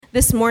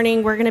This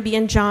morning, we're going to be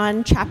in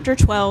John chapter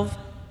 12,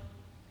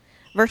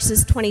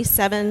 verses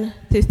 27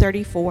 through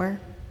 34.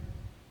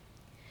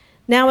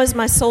 Now is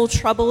my soul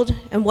troubled,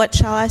 and what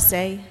shall I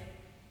say?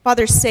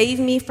 Father, save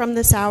me from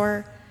this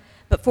hour,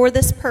 but for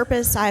this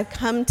purpose I have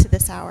come to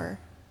this hour.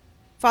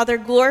 Father,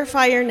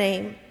 glorify your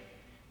name.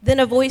 Then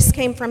a voice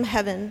came from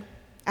heaven.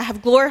 I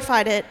have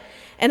glorified it,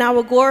 and I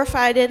will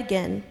glorify it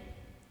again.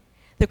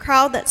 The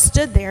crowd that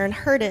stood there and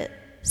heard it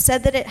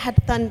said that it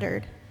had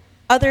thundered.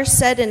 Others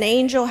said an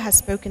angel has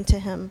spoken to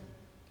him.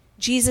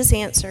 Jesus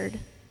answered,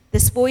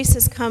 this voice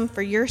has come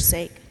for your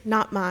sake,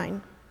 not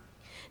mine.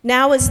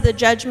 Now is the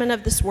judgment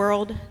of this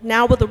world.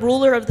 Now will the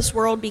ruler of this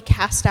world be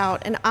cast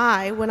out, and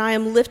I, when I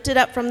am lifted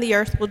up from the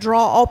earth, will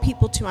draw all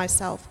people to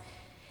myself.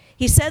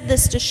 He said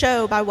this to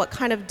show by what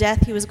kind of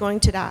death he was going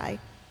to die.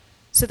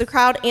 So the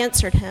crowd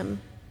answered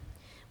him,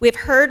 we have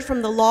heard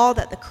from the law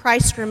that the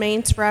Christ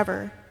remains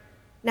forever.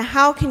 Now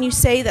how can you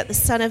say that the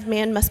Son of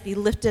Man must be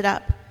lifted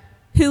up?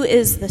 Who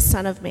is the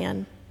Son of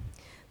Man?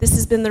 This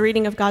has been the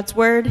reading of God's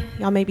word.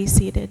 Y'all may be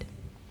seated.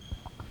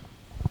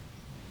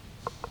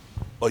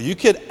 Well, you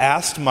could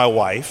ask my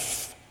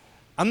wife.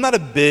 I'm not a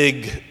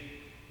big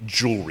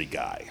jewelry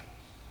guy.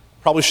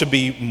 Probably should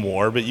be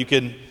more, but you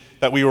can.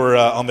 That we were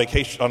on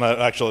vacation, on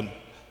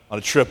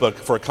a trip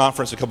for a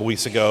conference a couple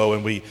weeks ago,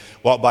 and we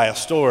walked by a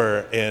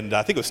store, and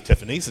I think it was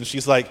Tiffany's, and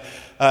she's like,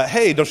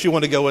 "Hey, don't you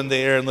want to go in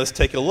there and let's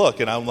take a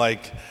look?" And I'm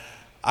like,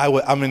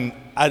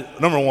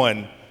 number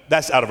one,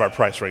 that's out of our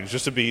price range,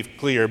 just to be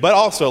clear. But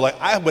also, like,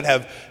 I would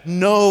have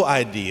no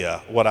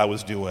idea what I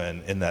was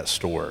doing in that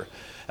store.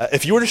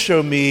 If you were to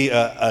show me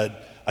a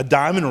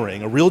diamond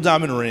ring, a real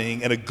diamond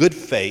ring, and a good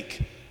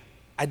fake,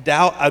 I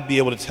doubt I'd be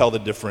able to tell the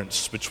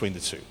difference between the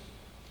two.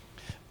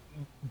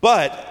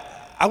 But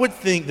I would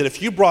think that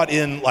if you brought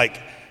in, like,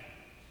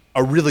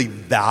 a really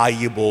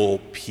valuable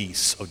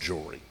piece of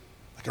jewelry,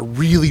 like a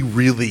really,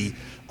 really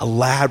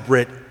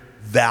elaborate,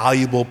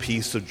 valuable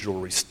piece of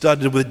jewelry,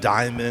 studded with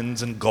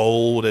diamonds and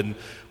gold and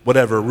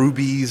whatever,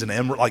 rubies and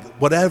emerald, like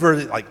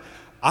whatever, like,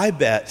 I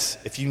bet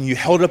if you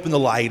held it up in the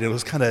light and it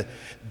was kind of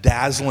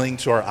dazzling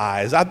to our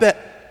eyes, I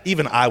bet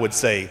even I would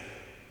say,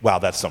 wow,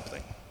 that's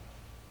something.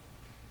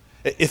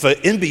 If an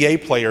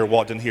NBA player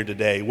walked in here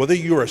today, whether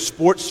you're a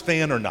sports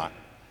fan or not,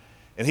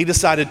 and he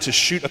decided to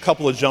shoot a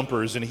couple of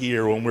jumpers in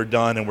here when we're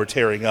done and we're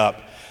tearing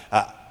up,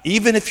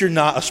 even if you're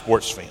not a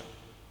sports fan,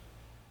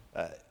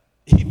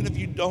 even if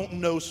you don't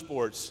know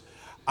sports,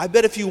 I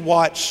bet if you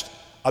watched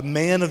a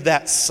man of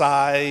that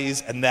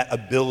size and that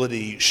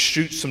ability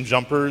shoot some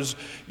jumpers,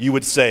 you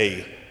would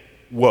say,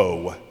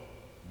 whoa,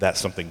 that's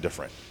something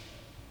different.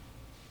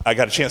 I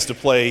got a chance to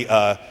play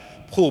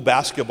pool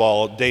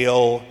basketball,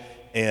 Dale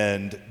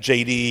and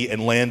JD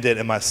and Landon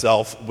and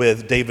myself,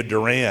 with David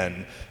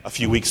Duran a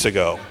few weeks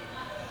ago.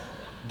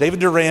 David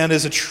Duran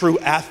is a true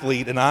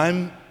athlete, and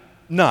I'm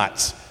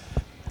not.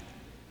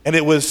 And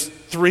it was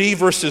 3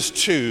 versus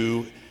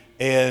 2,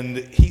 and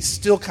he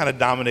still kind of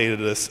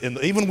dominated us,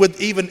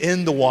 even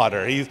in the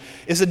water. He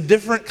is a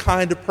different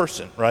kind of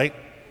person, right?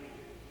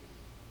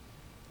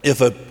 If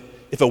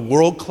a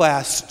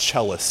world-class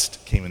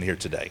cellist came in here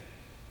today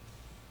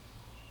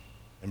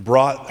and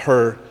brought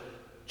her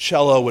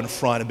cello in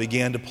front and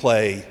began to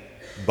play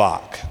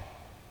Bach,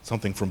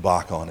 something from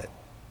Bach on it,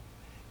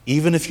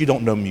 even if you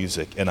don't know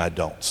music, and I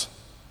don't,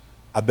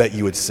 I bet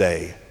you would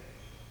say,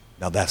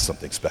 now that's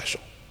something special.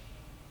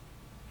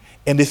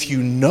 And if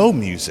you know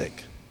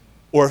music,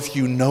 or if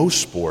you know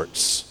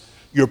sports,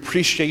 your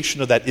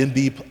appreciation of that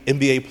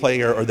NBA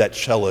player or that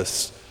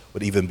cellist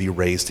would even be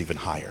raised even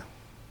higher.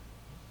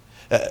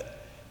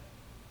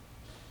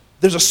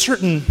 There's a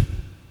certain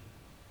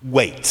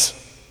weight,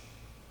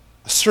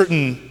 a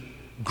certain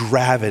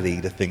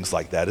gravity to things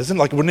like that. Isn't it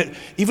like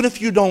even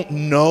if you don't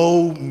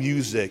know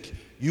music,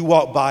 you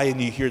walk by and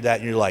you hear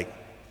that and you're like,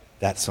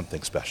 that's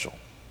something special.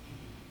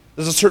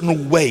 There's a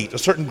certain weight, a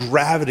certain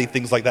gravity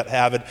things like that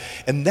have.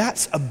 And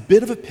that's a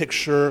bit of a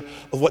picture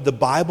of what the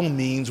Bible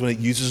means when it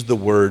uses the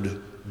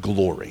word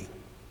glory.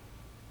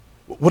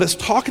 What it's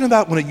talking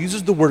about when it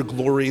uses the word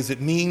glory is it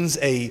means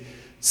a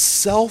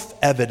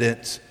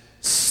self-evident,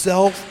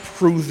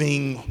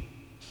 self-proving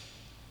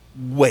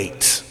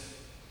weight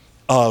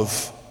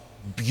of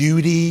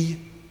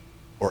beauty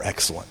or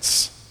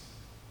excellence.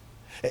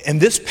 And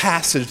this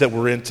passage that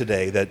we're in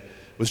today that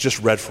was just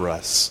read for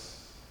us,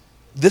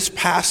 in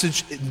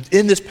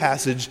this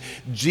passage,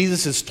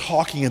 Jesus is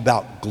talking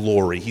about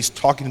glory. He's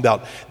talking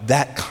about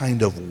that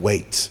kind of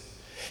weight.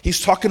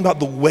 He's talking about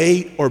the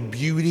weight or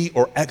beauty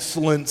or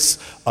excellence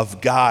of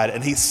God.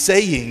 And he's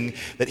saying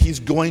that he's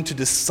going to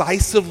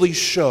decisively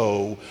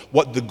show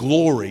what the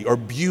glory or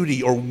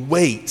beauty or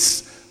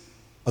weight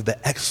of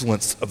the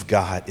excellence of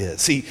God is.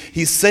 See,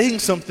 he's saying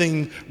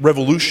something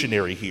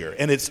revolutionary here,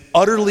 and it's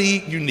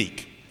utterly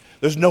unique.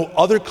 There's no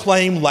other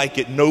claim like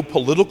it. No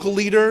political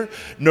leader,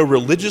 no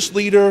religious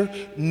leader,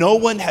 no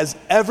one has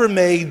ever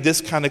made this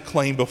kind of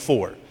claim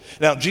before.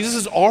 Now, Jesus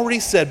has already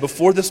said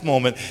before this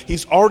moment,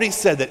 he's already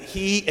said that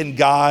he and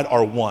God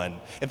are one.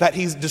 In fact,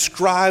 he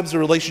describes a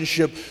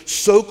relationship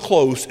so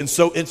close and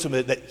so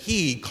intimate that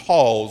he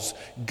calls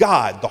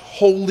God, the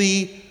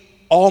holy,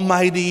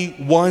 almighty,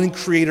 one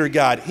creator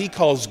God, he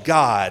calls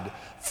God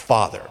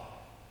Father.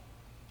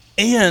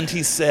 And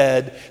he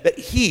said that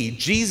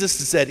Jesus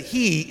said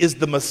he is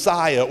the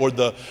Messiah or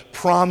the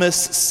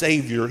promised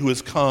Savior who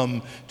has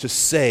come to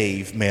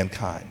save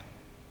mankind.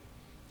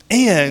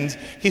 And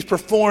he's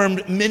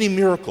performed many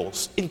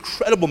miracles,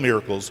 incredible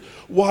miracles,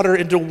 water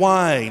into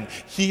wine,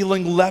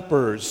 healing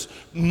lepers,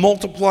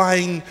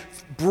 multiplying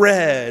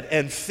bread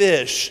and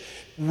fish,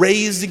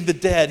 raising the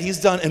dead. He's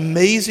done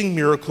amazing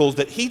miracles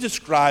that he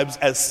describes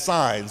as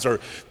signs or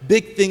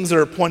big things that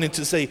are pointing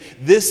to say,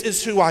 this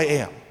is who I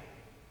am.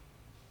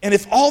 And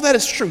if all that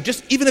is true,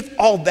 just even if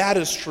all that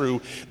is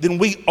true, then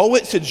we owe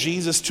it to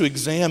Jesus to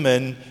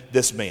examine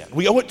this man.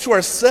 We owe it to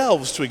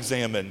ourselves to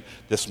examine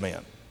this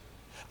man.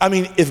 I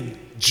mean, if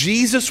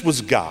Jesus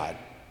was God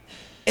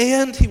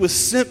and he was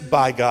sent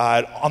by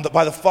God,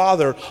 by the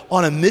Father,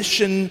 on a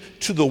mission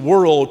to the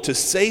world to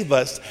save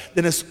us,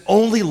 then it's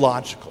only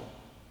logical.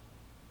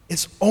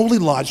 It's only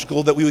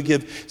logical that we would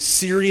give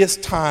serious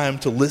time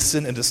to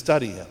listen and to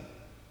study him.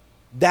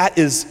 That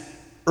is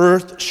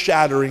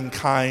earth-shattering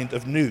kind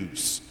of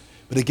news,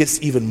 but it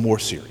gets even more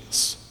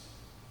serious.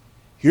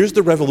 Here's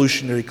the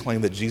revolutionary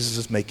claim that Jesus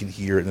is making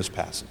here in this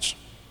passage.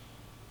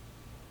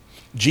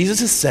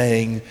 Jesus is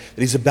saying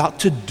that he's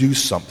about to do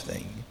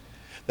something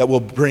that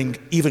will bring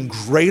even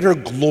greater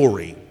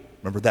glory,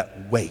 remember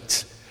that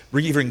weight,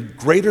 bring even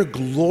greater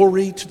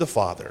glory to the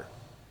Father.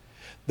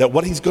 That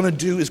what he's going to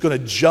do is going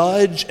to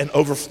judge and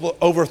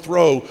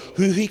overthrow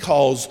who he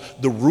calls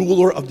the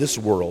ruler of this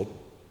world.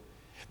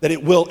 That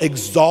it will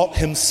exalt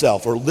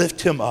himself or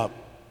lift him up.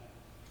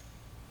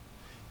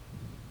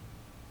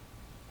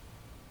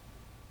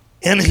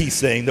 And he's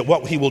saying that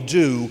what he will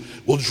do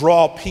will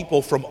draw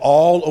people from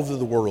all over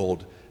the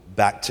world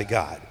back to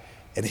God.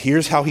 And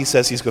here's how he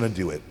says he's going to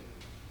do it.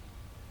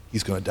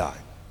 He's going to die.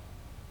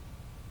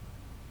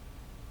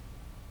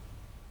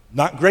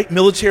 Not great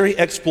military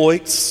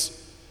exploits.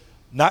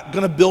 Not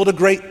going to build a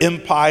great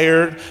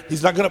empire.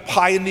 He's not going to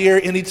pioneer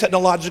any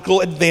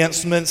technological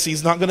advancements.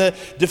 He's not going to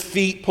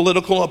defeat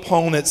political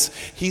opponents.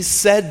 He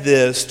said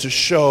this to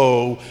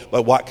show by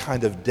what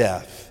kind of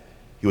death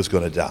he was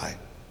going to die.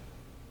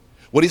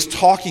 What he's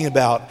talking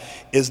about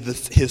is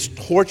his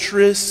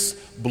torturous,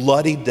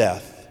 bloody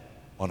death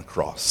on a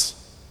cross.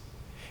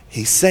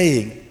 He's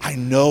saying, I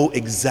know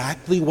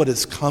exactly what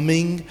is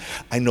coming.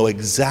 I know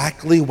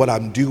exactly what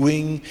I'm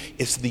doing.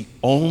 It's the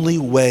only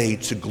way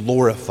to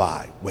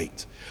glorify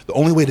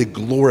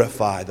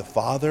the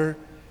Father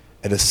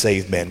and to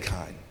save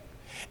mankind.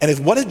 And if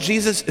what he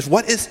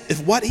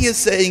is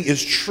saying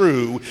is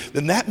true,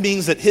 then that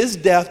means that his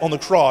death on the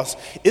cross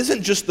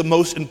isn't just the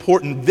most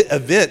important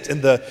event in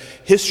the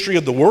history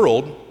of the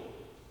world.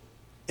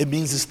 It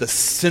means it's the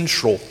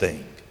central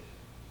thing,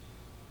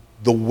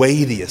 the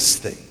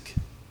weightiest thing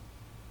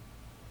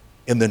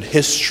in the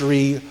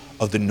history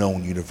of the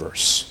known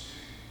universe.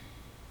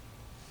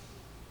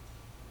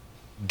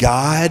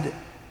 God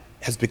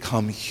has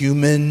become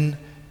human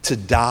to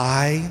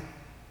die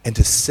and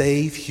to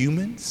save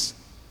humans.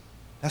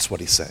 That's what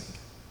he's saying.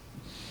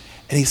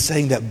 And he's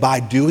saying that by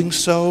doing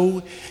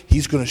so,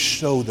 he's going to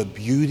show the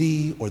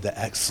beauty or the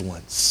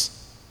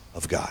excellence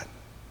of God.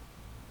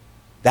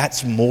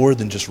 That's more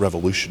than just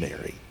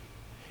revolutionary.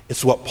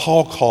 It's what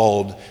Paul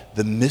called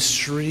the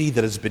mystery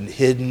that has been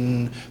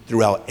hidden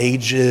throughout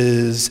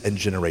ages and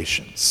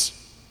generations.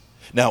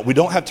 Now, we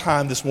don't have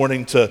time this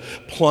morning to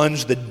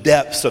plunge the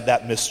depths of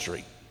that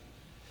mystery.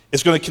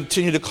 It's going to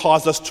continue to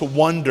cause us to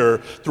wonder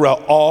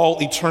throughout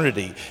all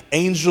eternity.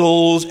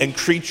 Angels and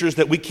creatures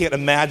that we can't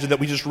imagine, that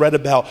we just read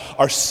about,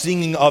 are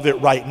singing of it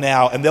right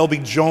now. And they'll be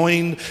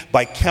joined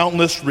by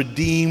countless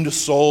redeemed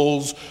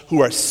souls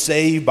who are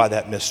saved by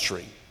that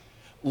mystery.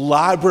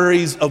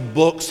 Libraries of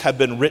books have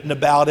been written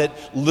about it.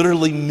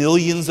 Literally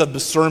millions of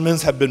the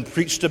sermons have been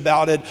preached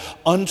about it.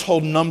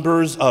 Untold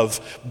numbers of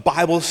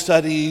Bible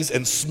studies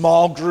and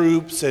small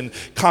groups and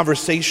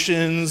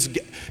conversations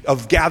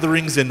of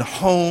gatherings in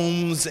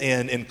homes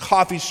and in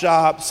coffee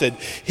shops and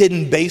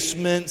hidden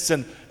basements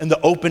and in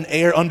the open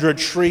air under a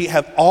tree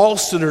have all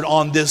centered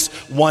on this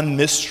one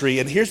mystery.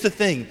 And here's the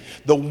thing,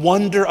 the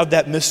wonder of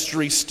that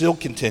mystery still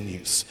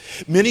continues.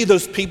 Many of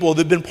those people that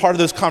have been part of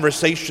those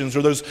conversations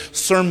or those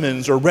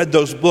sermons or read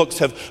those books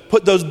have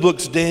put those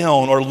books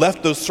down or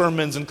left those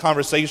sermons and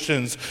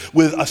conversations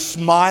with a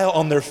smile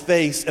on their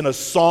face and a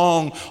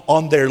song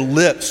on their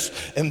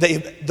lips. And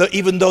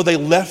even though they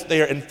left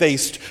there and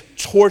faced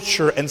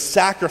torture and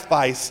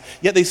sacrifice,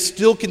 yet they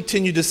still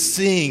continue to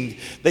sing.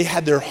 They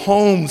had their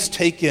homes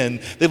taken.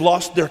 They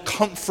lost their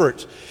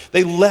comfort.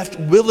 They left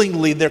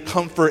willingly their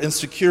comfort and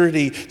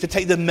security to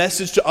take the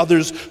message to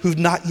others who've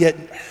not yet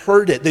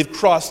heard it. They've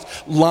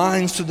crossed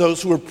lines to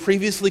those who were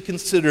previously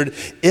considered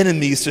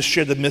enemies to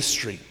share the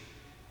mystery.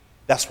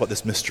 That's what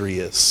this mystery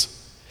is.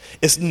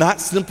 It's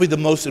not simply the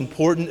most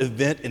important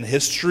event in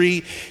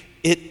history.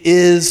 It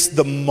is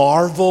the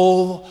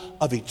marvel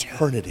of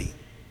eternity.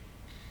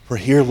 For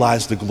here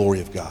lies the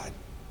glory of God.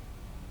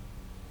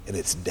 And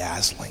it's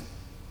dazzling.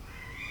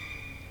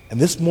 And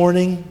this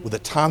morning, with the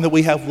time that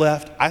we have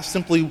left, I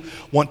simply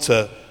want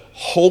to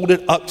hold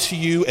it up to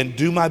you and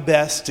do my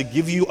best to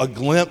give you a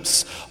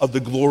glimpse of the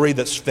glory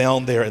that's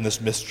found there in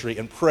this mystery,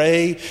 and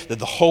pray that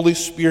the Holy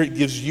Spirit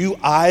gives you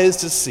eyes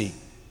to see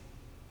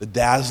the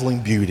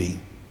dazzling beauty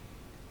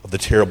of the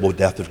terrible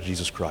death of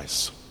Jesus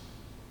Christ.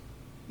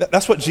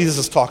 That's what Jesus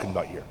is talking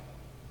about here.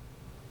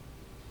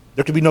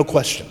 There can be no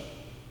question.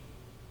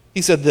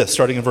 He said this,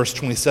 starting in verse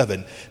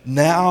 27,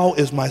 "Now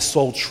is my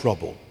soul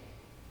troubled.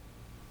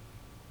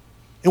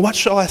 And what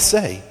shall I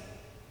say?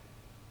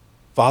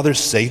 Father,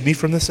 save me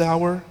from this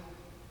hour,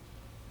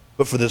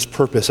 but for this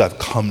purpose I've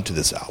come to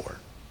this hour.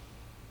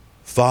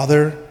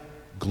 Father,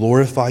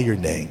 glorify your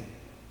name."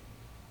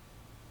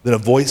 Then a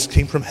voice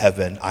came from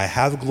heaven, "I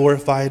have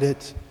glorified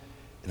it,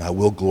 and I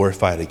will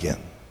glorify it again."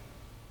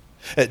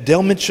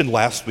 Dale mentioned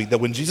last week that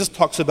when Jesus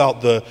talks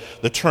about the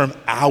term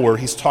hour,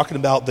 he's talking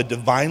about the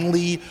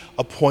divinely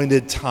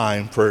appointed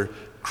time for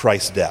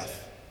Christ's death.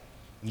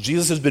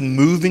 Jesus has been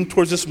moving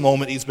towards this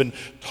moment. He's been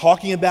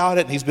talking about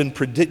it, and he's been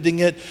predicting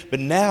it, but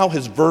now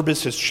his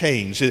verbiage has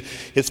changed.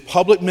 His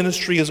public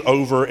ministry is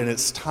over, and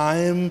it's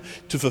time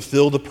to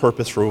fulfill the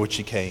purpose for which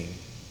he came,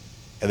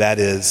 and that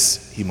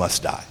is, he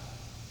must die.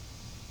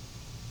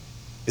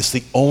 It's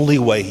the only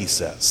way, he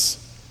says,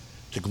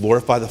 to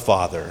glorify the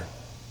Father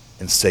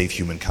and save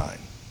humankind.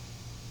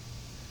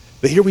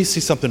 But here we see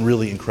something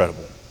really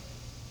incredible.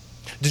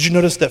 Did you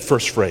notice that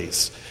first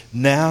phrase?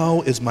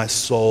 "Now is my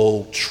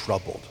soul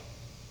troubled."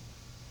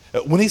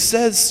 When he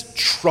says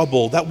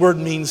trouble, that word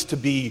means to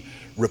be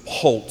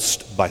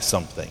repulsed by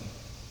something.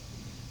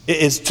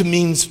 It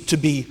means to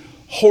be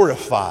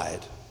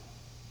horrified,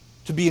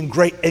 to be in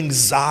great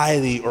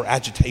anxiety or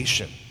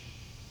agitation.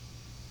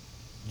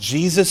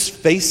 Jesus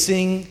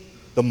facing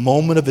the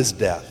moment of his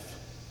death,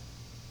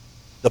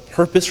 the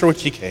purpose for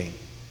which he came,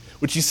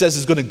 which he says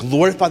is going to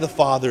glorify the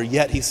Father,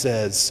 yet he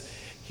says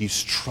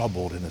he's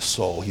troubled in his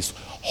soul. He's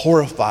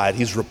horrified,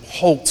 he's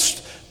repulsed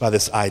by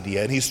this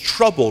idea. And he's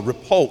troubled,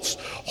 repulsed,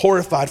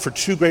 horrified for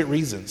two great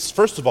reasons.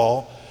 First of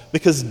all,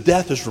 because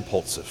death is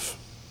repulsive.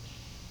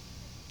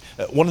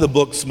 One of the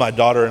books my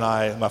daughter and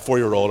I, my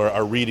 4-year-old,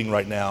 are reading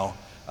right now,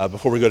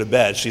 before we go to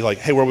bed, she's like,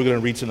 "Hey, what are we going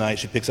to read tonight?"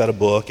 She picks out a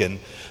book, and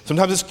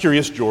sometimes it's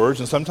Curious George,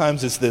 and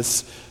sometimes it's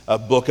this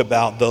book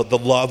about the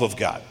love of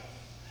God.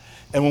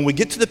 And when we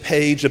get to the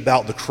page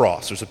about the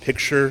cross, there's a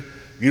picture,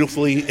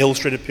 beautifully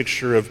illustrated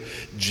picture of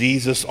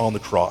Jesus on the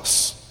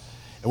cross.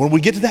 And when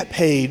we get to that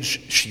page,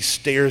 she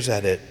stares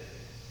at it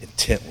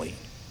intently.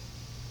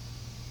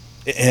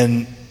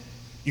 And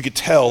you could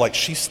tell, like,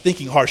 she's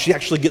thinking hard. She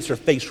actually gets her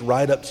face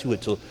right up to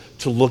it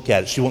to look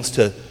at it. She wants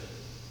to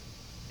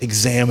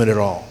examine it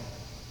all.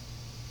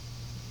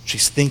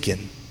 She's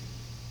thinking.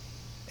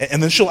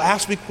 And then she'll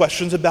ask me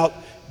questions about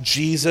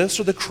Jesus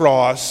or the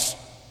cross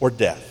or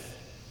death.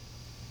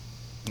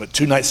 But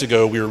 2 nights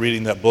ago, we were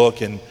reading that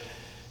book, and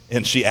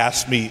she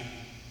asked me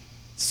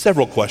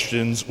several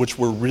questions which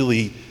were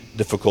really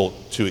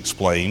difficult to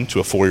explain to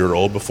a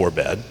 4-year-old before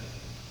bed.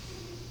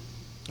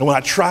 And when I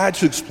tried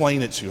to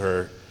explain it to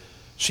her,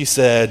 she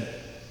said,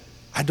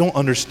 "I don't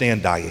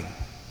understand dying."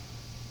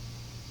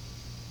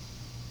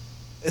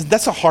 And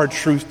that's a hard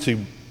truth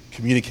to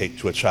communicate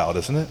to a child,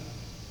 isn't it?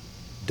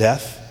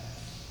 Death.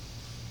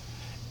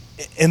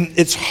 And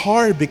it's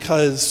hard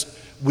because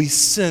we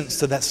sense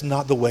that that's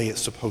not the way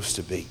it's supposed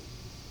to be.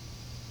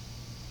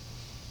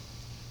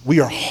 We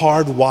are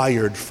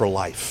hardwired for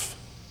life.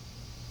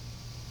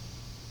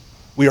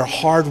 We are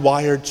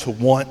hardwired to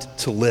want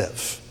to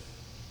live.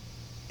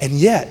 And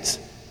yet,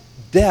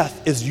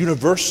 death is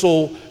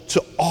universal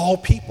to all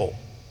people.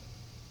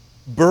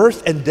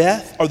 Birth and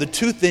death are the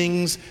two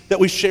things that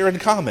we share in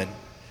common.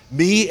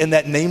 Me and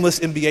that nameless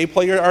NBA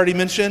player I already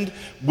mentioned,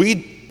 we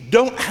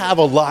don't have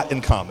a lot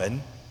in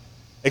common,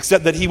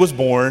 except that he was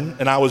born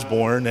and I was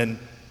born, and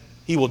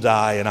he will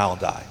die and I'll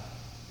die.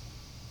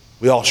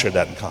 We all share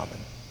that in common.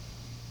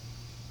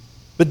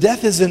 But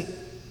death isn't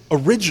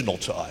original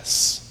to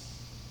us.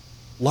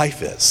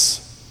 Life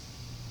is.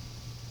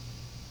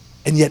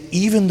 And yet,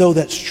 even though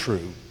that's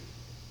true,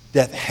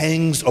 death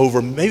hangs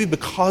over, maybe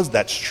because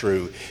that's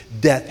true,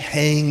 death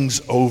hangs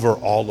over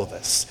all of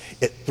us.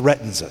 It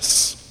threatens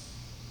us.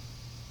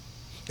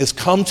 It's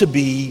come to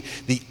be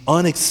the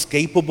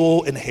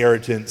unescapable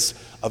inheritance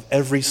of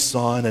every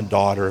son and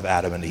daughter of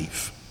Adam and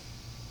Eve.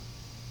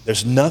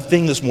 There's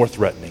nothing that's more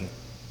threatening.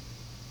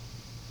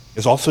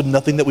 There's also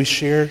nothing that we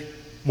share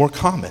more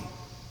common.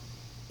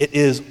 It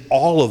is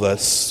all of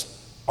us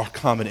our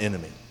common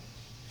enemy.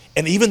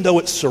 And even though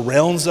it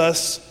surrounds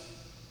us,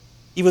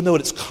 even though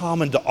it's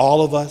common to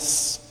all of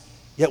us,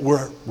 yet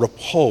we're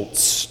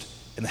repulsed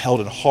and held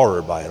in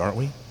horror by it, aren't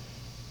we?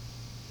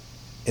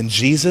 And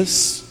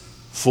Jesus,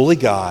 fully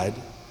God,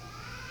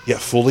 yet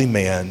fully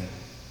man,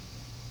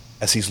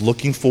 as he's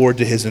looking forward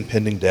to his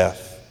impending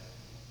death,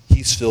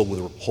 he's filled with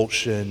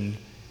repulsion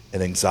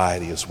and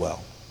anxiety as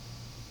well.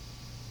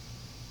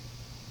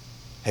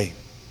 Hey,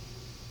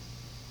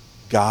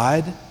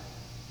 God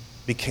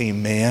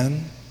became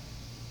man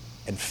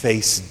and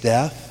faced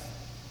death,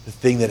 the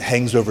thing that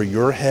hangs over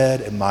your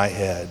head and my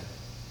head.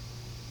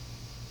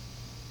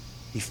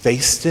 He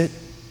faced it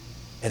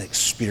and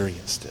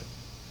experienced it.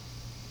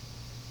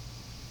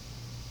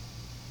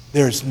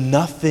 There's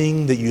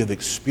nothing that you have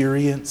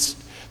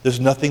experienced, there's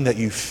nothing that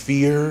you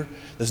fear,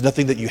 there's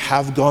nothing that you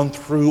have gone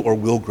through or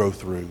will go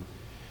through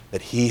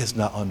that he has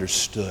not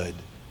understood,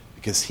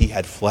 because he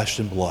had flesh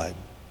and blood.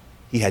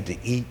 He had to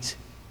eat,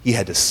 he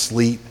had to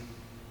sleep,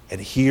 and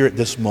here at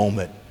this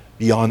moment,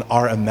 beyond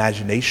our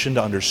imagination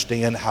to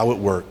understand how it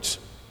worked,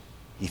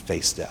 he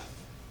faced death.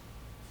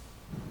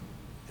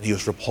 And he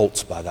was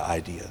repulsed by the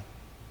idea.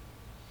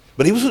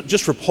 But he wasn't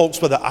just repulsed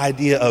by the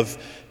idea of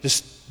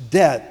just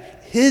death.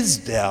 His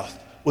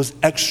death was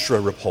extra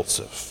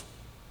repulsive.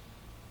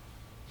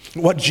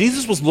 What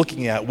Jesus was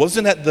looking at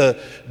wasn't at the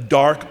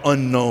dark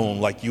unknown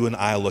like you and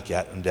I look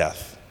at in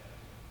death.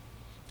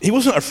 He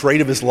wasn't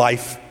afraid of his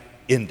life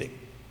ending.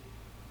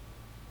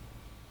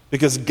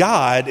 Because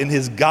God, in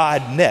his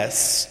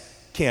godness,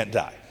 can't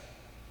die.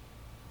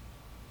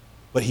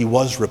 But he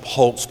was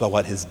repulsed by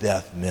what his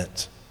death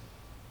meant.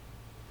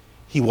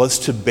 He was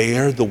to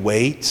bear the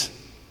weight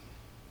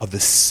of the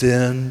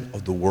sin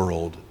of the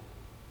world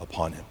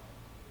upon him.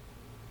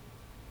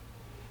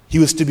 He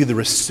was to be the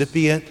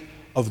recipient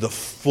of the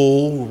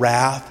full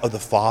wrath of the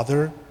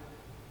Father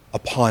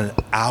upon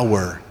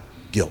our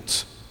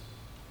guilt.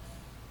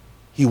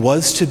 He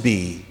was to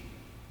be,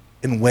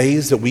 in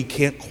ways that we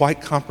can't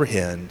quite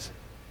comprehend,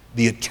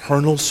 the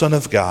eternal Son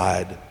of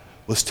God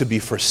was to be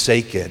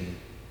forsaken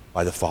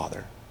by the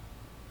Father.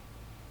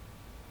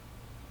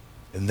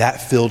 And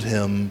that filled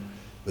him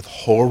with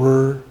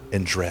horror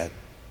and dread.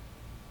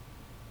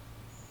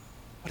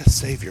 What a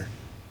Savior.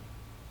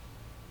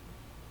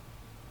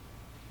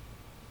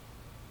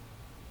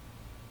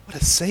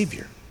 What a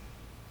Savior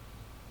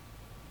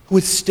who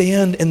would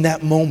stand in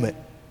that moment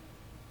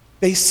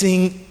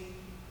facing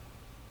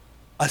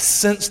a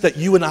sense that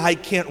you and I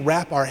can't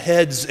wrap our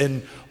heads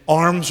and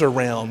arms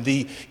around,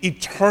 the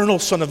eternal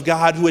Son of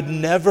God who had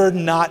never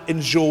not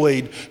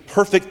enjoyed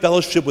perfect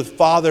fellowship with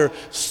Father,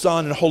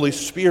 Son, and Holy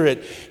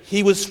Spirit.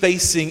 He was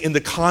facing in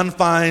the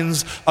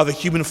confines of a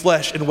human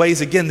flesh in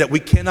ways, again, that we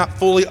cannot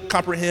fully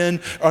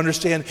comprehend or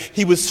understand.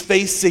 He was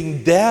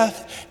facing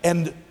death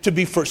and to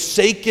be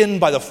forsaken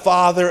by the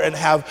Father and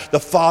have the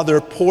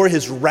Father pour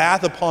his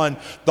wrath upon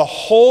the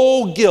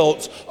whole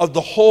guilt of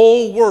the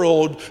whole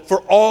world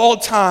for all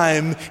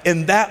time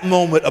in that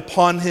moment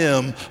upon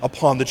him,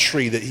 upon the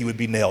tree that he would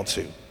be nailed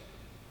to.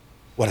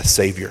 What a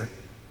Savior.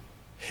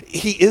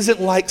 He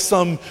isn't like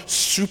some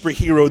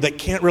superhero that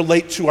can't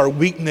relate to our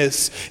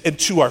weakness and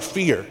to our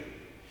fear.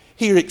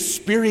 He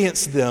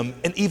experienced them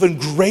to even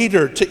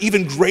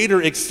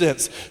greater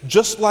extents.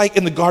 Just like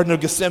in the Garden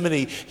of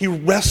Gethsemane, he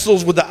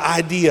wrestles with the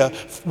idea,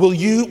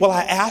 will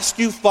I ask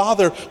you,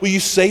 Father, will you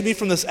save me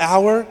from this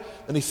hour?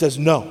 And he says,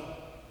 no.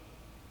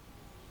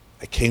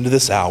 I came to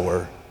this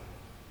hour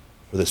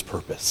for this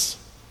purpose.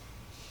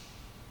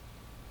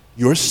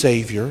 Your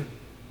Savior,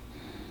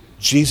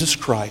 Jesus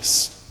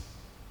Christ.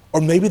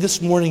 Or maybe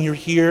this morning you're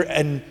here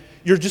and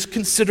you're just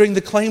considering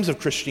the claims of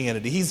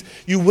Christianity.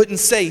 You wouldn't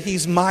say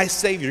he's my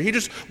Savior. You're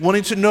just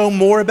wanting to know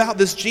more about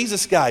this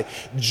Jesus guy.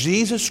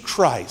 Jesus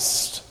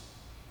Christ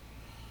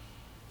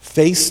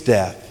faced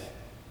death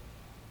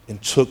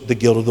and took the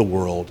guilt of the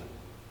world.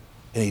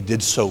 And he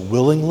did so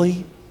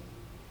willingly,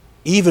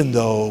 even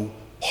though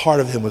part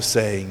of him was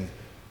saying,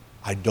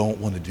 I don't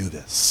want to do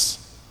this.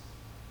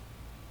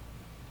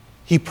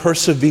 He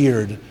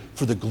persevered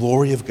for the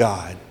glory of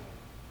God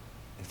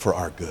and for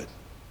our good.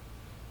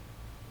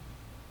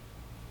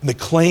 And the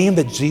claim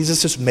that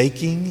Jesus is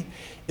making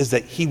is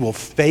that he will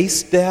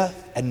face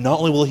death, and not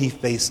only will he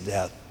face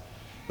death,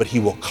 but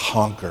he will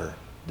conquer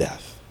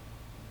death.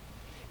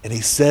 And he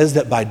says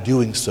that by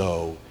doing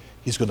so,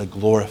 he's going to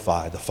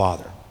glorify the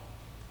Father.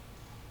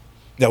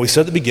 Now, we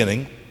said at the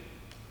beginning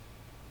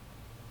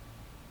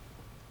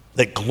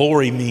that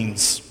glory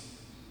means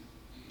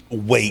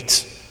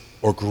weight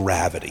or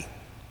gravity.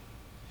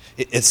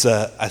 It's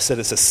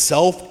a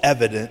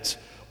self-evident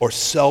or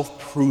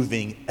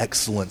self-proving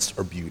excellence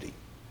or beauty.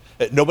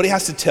 Nobody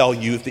has to tell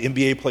you, if the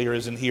NBA player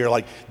isn't here,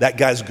 like, that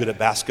guy's good at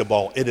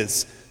basketball. It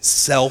is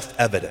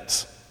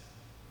self-evident.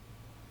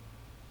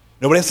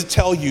 Nobody has to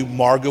tell you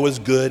Margot is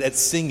good at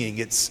singing.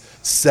 It's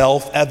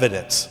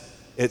self-evident.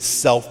 It's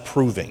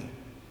self-proving.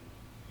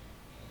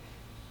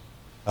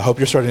 I hope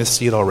you're starting to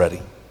see it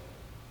already.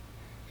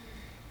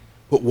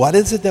 But what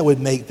is it that would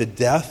make the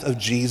death of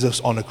Jesus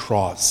on a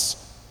cross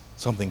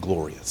something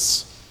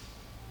glorious?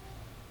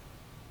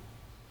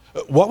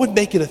 What would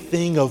make it a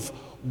thing of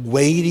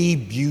weighty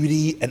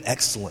beauty and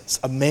excellence?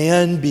 A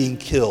man being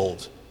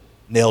killed,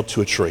 nailed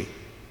to a tree.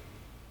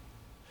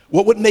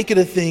 What would make it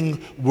a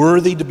thing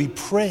worthy to be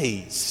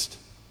praised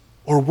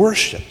or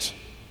worshiped?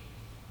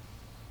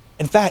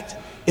 In fact,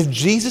 if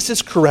Jesus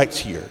is correct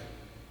here,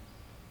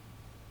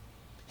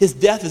 his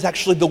death is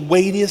actually the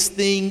weightiest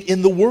thing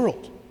in the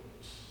world.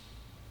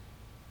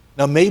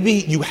 Now, maybe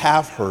you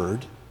have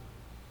heard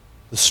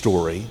the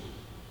story,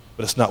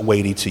 but it's not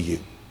weighty to you.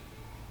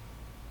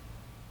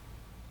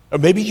 Or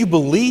maybe you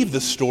believe the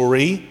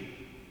story,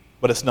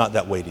 but it's not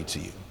that weighty to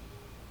you.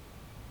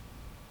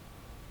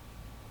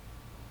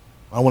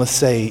 What I want to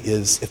say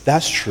is, if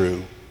that's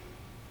true,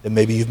 then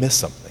maybe you've missed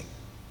something.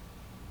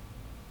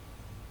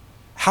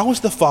 How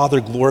is the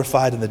Father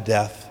glorified in the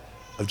death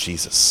of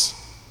Jesus?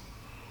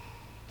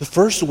 The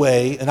first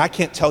way, and I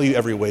can't tell you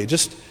every way,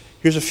 just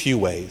here's a few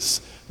ways.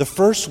 The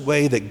first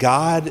way that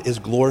God is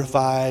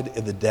glorified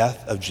in the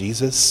death of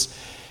Jesus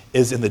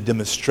is in the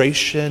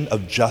demonstration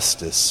of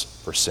justice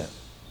for sin.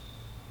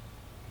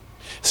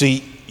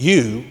 See,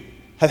 you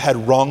have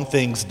had wrong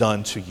things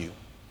done to you.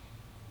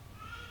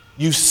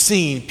 You've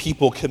seen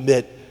people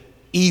commit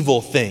evil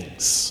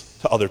things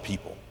to other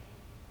people.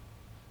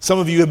 Some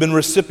of you have been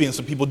recipients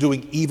of people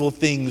doing evil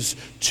things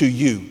to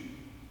you,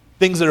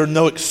 things that are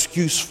no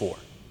excuse for.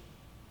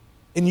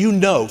 And you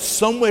know,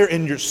 somewhere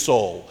in your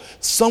soul,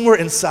 somewhere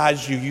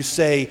inside you, you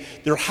say,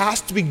 there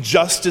has to be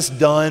justice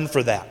done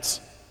for that.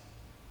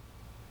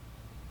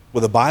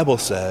 Well, the Bible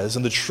says,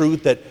 and the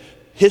truth that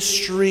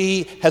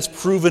history has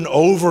proven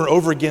over and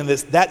over again,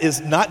 that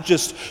is not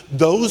just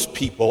those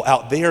people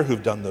out there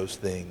who've done those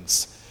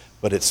things,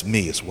 but it's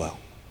me as well.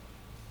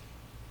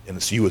 And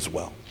it's you as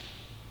well.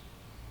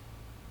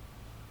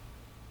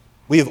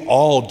 We have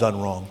all done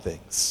wrong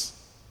things.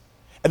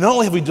 And not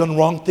only have we done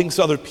wrong things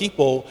to other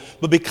people,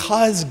 but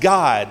because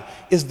God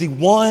is the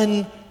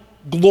one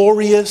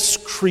glorious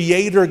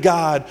creator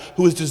God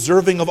who is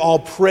deserving of all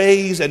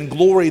praise and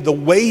glory, the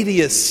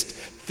weightiest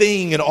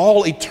thing in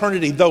all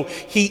eternity, though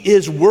he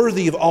is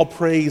worthy of all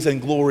praise and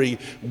glory,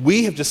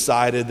 we have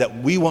decided that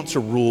we want to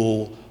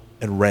rule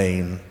and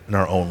reign in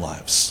our own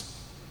lives.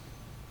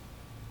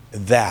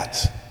 And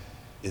that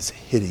is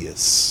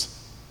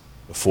hideous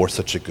before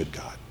such a good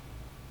God.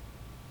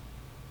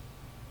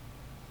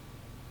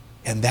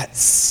 And that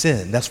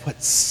sin, that's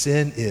what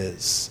sin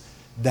is.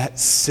 That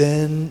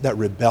sin, that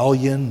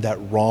rebellion, that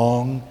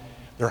wrong,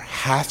 there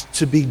has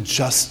to be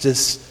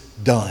justice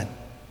done.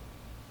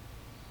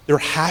 There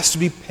has to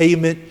be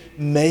payment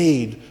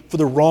made for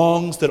the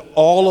wrongs that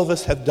all of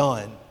us have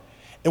done.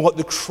 And what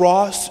the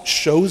cross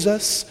shows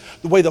us,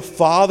 the way the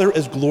Father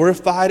is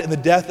glorified in the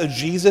death of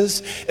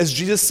Jesus, as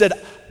Jesus said,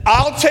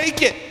 I'll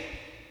take it.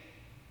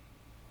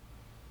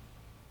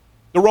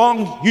 The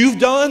wrong you've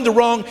done, the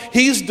wrong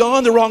he's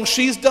done, the wrong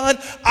she's done,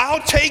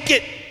 I'll take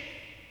it.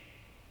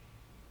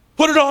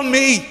 Put it on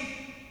me.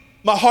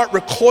 My heart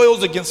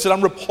recoils against it.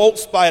 I'm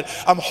repulsed by it.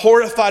 I'm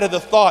horrified at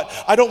the thought.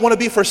 I don't want to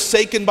be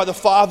forsaken by the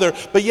Father,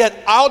 but yet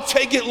I'll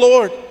take it,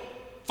 Lord.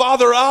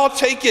 Father, I'll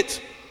take it.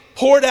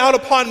 Pour it out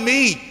upon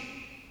me.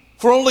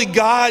 For only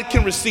God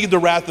can receive the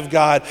wrath of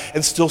God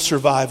and still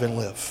survive and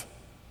live.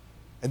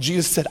 And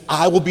Jesus said,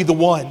 I will be the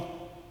one.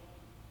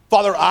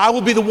 Father, I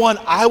will be the one.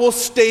 I will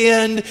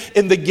stand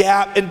in the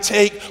gap and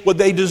take what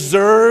they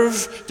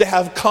deserve to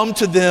have come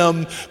to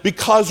them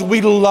because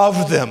we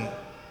love them.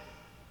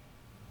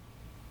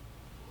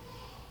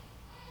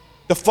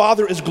 The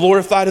Father is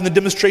glorified in the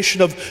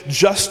demonstration of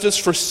justice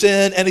for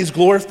sin, and he's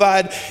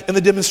glorified in the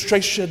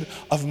demonstration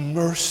of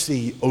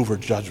mercy over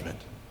judgment.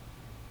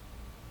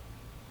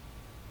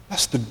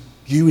 That's the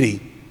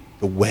beauty,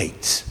 the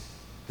weight,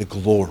 the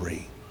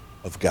glory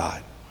of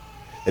God.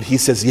 That he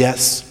says,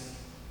 yes,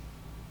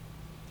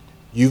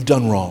 you've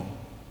done wrong.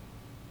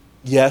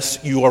 Yes,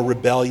 you are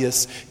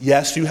rebellious.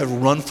 Yes, you have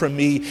run from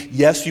me.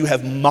 Yes, you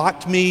have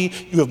mocked me.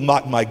 You have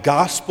mocked my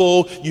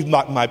gospel. You've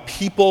mocked my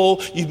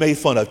people. You've made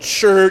fun of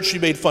church.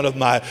 You made fun of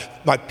my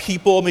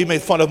people. You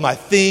made fun of my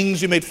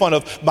things. You made fun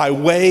of my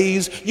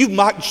ways. You've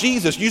mocked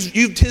Jesus. You've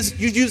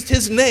used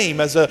his name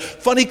as a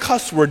funny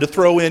cuss word to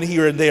throw in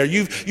here and there.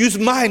 You've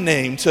used my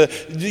name to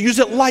use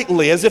it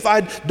lightly as if I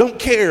don't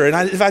care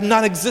and if I've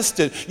not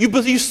existed.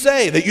 You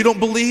say that you don't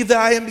believe that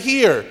I am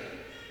here.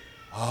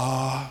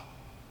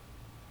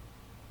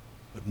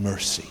 But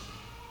mercy.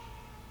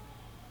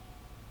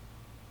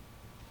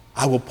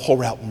 I will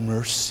pour out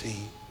mercy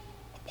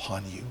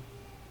upon you.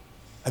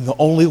 And the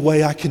only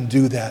way I can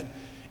do that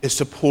is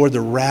to pour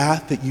the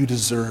wrath that you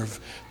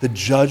deserve, the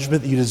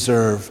judgment that you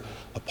deserve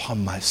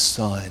upon my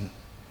Son.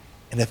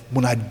 And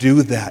when I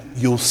do that,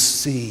 you'll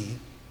see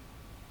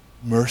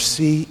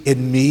mercy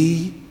in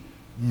me,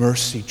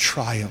 mercy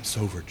triumphs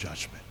over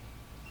judgment.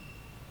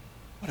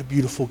 What a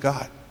beautiful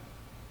God.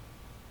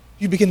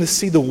 You begin to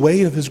see the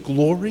weight of his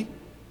glory,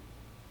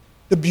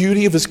 the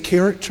beauty of his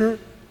character,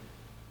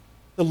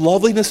 the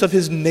loveliness of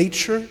his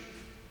nature,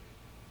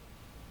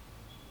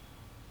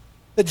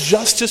 that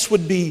justice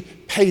would be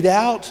paid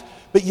out,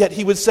 but yet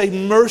he would say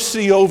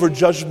mercy over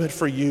judgment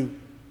for you.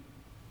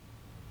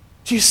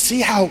 Do you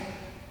see how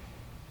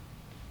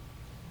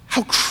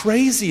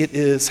crazy it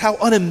is, how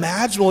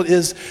unimaginable it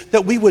is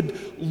that we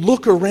would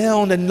look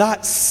around and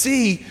not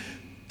see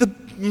the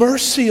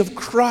mercy of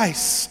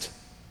Christ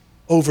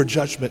over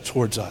judgment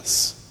towards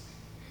us?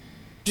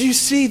 Do you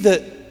see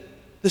the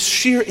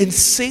sheer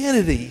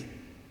insanity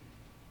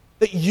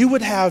that you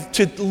would have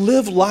to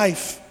live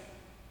life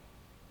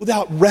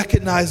without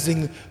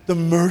recognizing the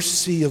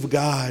mercy of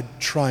God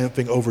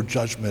triumphing over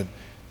judgment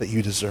that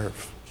you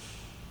deserve?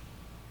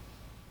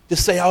 To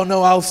say, oh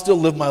no, I'll still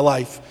live my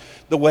life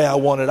the way I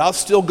want it. I'll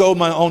still go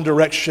my own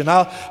direction.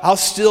 I'll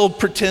still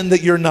pretend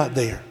that you're not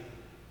there.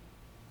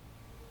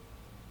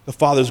 The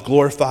Father's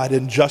glorified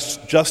in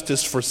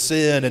justice for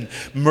sin and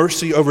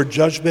mercy over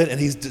judgment, and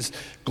he's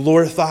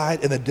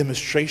glorified in the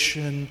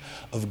demonstration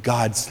of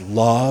God's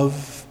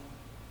love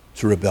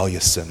to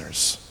rebellious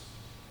sinners.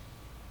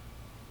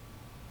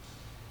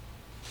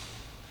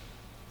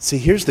 See,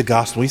 here's the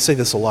gospel. We say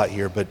this a lot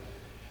here, but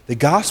the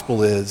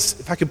gospel is,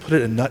 if I could put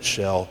it in a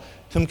nutshell,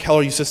 Tim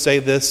Keller used to say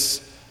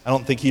this. I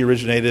don't think he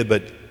originated,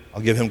 but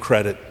I'll give him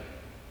credit.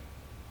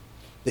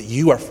 That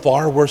you are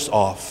far worse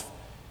off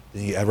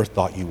than you ever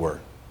thought you were.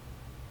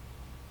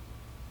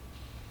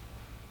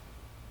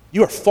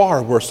 You are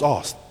far worse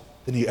off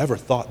than you ever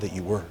thought that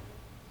you were.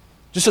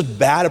 Just as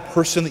bad a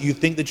person that you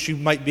think that you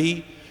might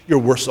be, you're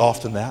worse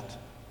off than that.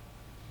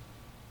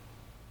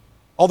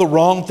 All the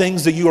wrong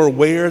things that you are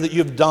aware that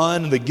you have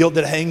done and the guilt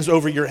that hangs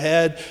over your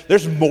head,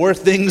 there's more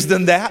things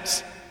than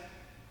that.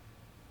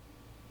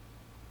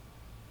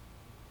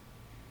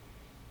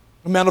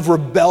 The amount of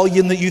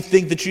rebellion that you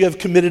think that you have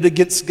committed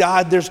against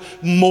God, there's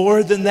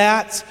more than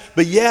that.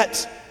 But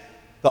yet,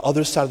 the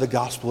other side of the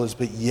gospel is,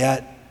 but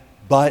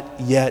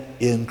yet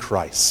in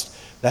Christ.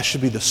 That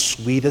should be the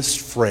sweetest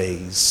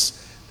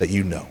phrase that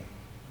you know.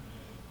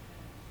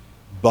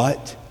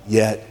 But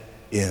yet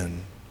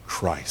in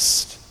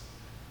Christ.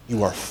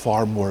 You are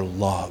far more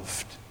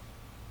loved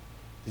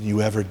than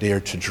you ever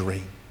dared to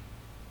dream.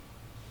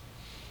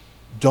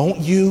 Don't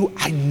you?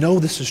 I know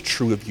this is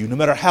true of you. No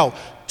matter how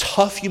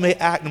tough you may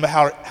act, no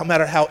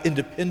matter how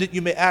independent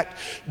you may act,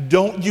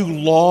 don't you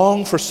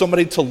long for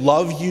somebody to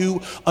love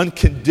you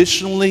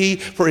unconditionally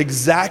for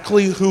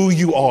exactly who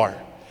you are?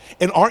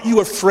 And aren't you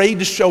afraid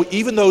to show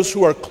even those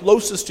who are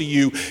closest to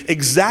you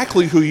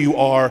exactly who you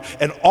are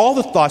and all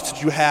the thoughts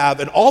that you have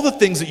and all the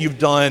things that you've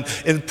done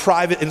in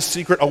private and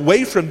secret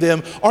away from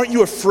them? Aren't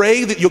you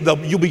afraid that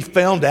you'll be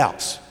found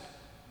out?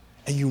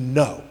 And you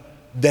know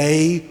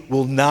they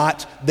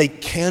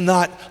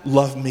cannot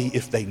love me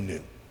if they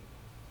knew.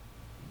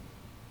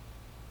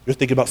 You're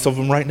thinking about some of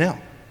them right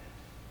now.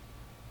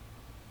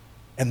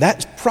 And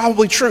that's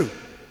probably true.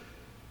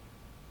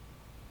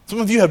 Some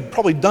of you have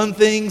probably done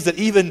things that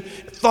even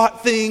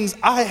thought things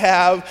I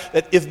have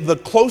that if the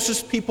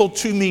closest people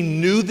to me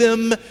knew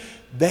them,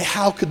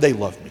 how could they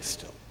love me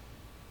still?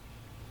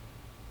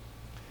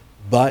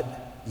 But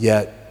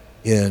yet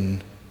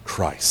in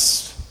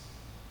Christ,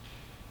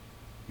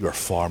 you are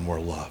far more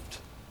loved.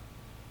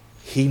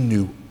 He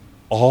knew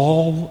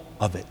all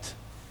of it.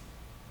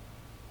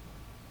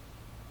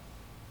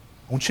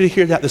 I want you to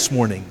hear that this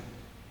morning.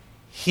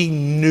 He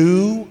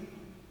knew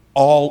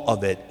all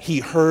of it. He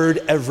heard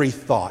every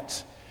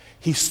thought.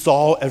 He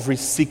saw every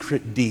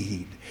secret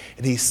deed.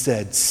 And he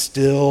said,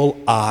 still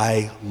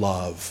I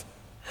love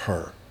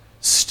her.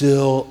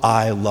 Still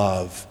I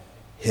love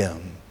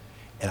him.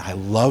 And I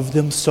love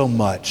them so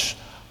much,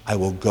 I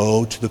will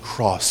go to the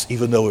cross.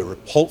 Even though it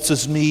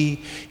repulses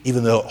me,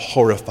 even though it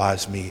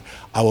horrifies me,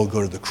 I will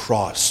go to the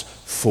cross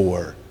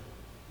for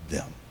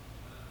them.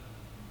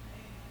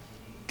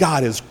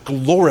 God is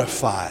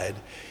glorified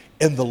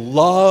in the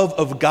love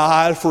of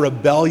God for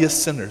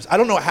rebellious sinners. I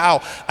don't know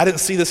how. I didn't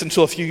see this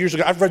until a few years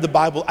ago. I've read the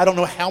Bible. I don't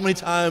know how many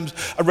times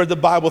I've read the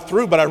Bible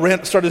through, but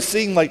I started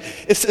seeing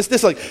it's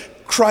this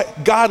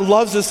God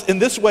loves us in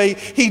this way.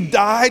 He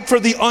died for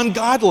the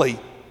ungodly.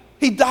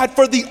 He died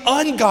for the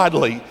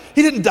ungodly.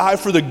 He didn't die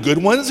for the good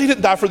ones. He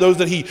didn't die for those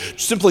that he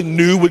simply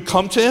knew would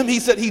come to him. He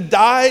said he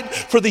died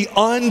for the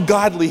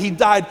ungodly. He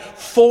died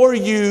for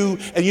you.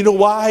 And you know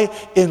why?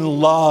 In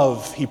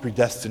love, he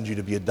predestined you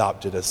to be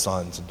adopted as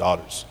sons and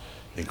daughters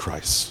in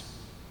Christ.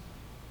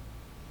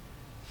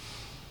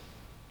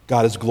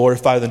 God is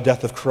glorified in the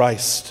death of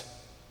Christ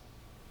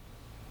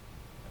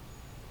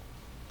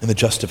and the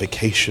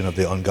justification of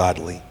the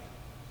ungodly.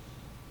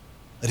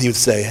 That he would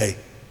say, hey,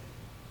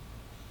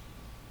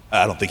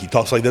 I don't think he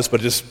talks like this,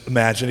 but just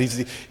imagine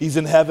he's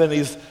in heaven,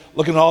 he's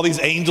looking at all these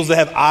angels that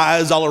have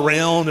eyes all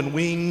around and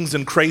wings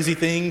and crazy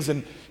things,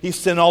 and he's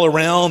sent all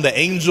around the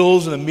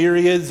angels and the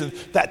myriads and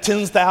that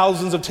tens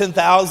thousands of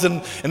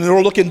 10,000, and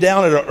they're looking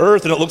down at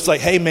earth, and it looks like,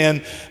 hey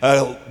man,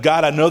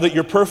 God, I know that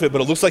you're perfect,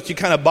 but it looks like you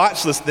kind of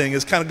botched this thing.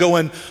 It's kind of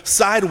going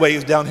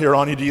sideways down here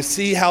on you. Do you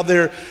see how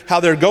they're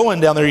going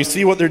down there? You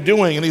see what they're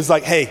doing? And he's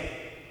like, hey,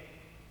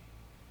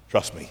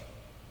 trust me.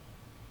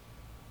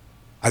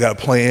 I got a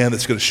plan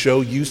that's going to show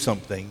you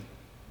something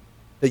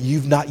that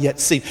you've not yet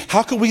seen.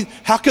 How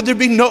could there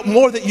be no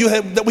more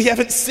that we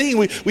haven't seen?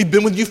 We've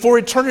been with you for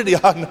eternity.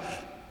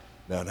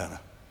 No.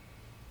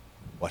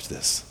 Watch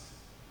this.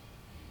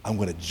 I'm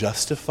going to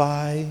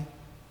justify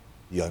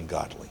the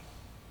ungodly.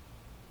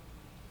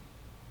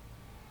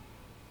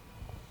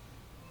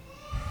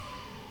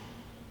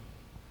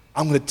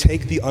 I'm going to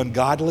take the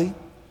ungodly,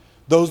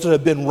 those that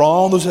have been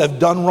wrong, those that have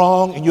done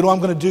wrong, and you know what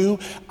I'm going to do?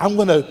 I'm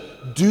going to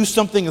do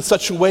something in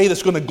such a way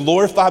that's going to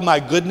glorify my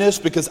goodness,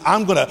 because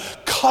I'm going to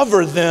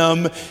cover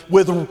them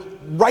with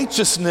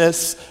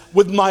righteousness,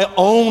 with my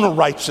own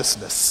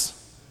righteousness.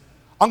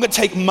 I'm going to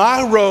take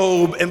my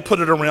robe and put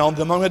it around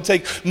them. I'm going to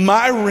take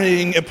my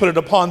ring and put it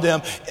upon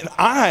them. And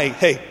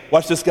hey,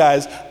 watch this,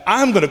 guys.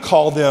 I'm going to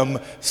call them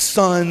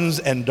sons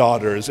and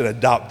daughters and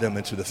adopt them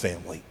into the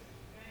family.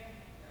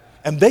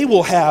 And they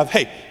will have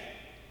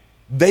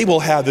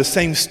the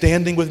same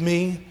standing with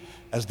me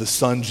as the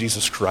Son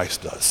Jesus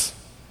Christ does,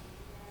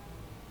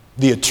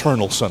 the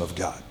eternal Son of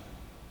God.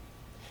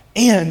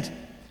 And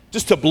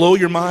just to blow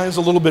your minds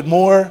a little bit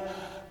more,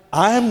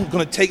 I'm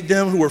going to take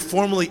them who were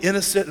formerly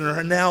innocent and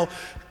are now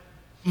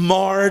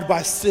marred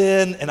by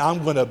sin, and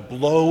I'm going to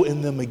blow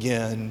in them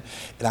again,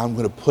 and I'm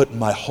going to put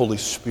my Holy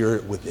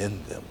Spirit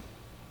within them.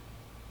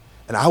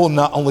 And I will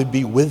not only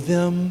be with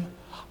them,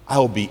 I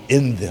will be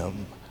in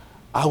them.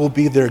 I will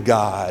be their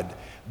God.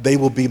 They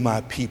will be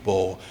my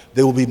people.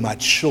 They will be my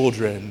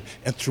children.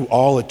 And through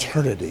all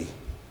eternity,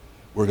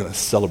 we're going to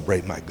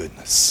celebrate my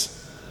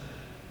goodness.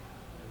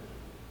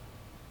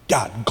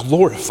 God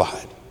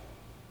glorified.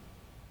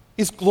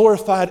 He's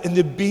glorified in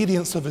the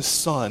obedience of his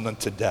Son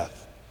unto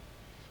death,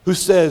 who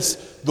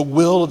says the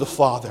will of the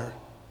Father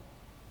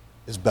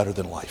is better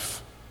than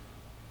life.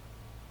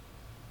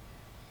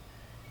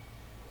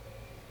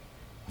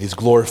 He's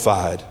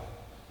glorified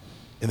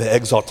in the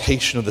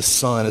exaltation of the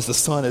Son, as the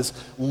Son is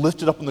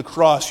lifted up on the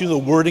cross. You know,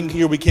 the wording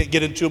here, we can't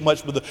get into it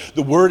much, but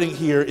the wording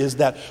here is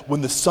that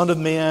when the Son of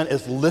Man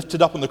is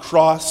lifted up on the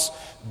cross,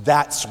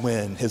 that's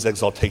when his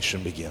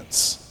exaltation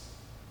begins.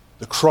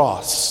 The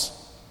cross,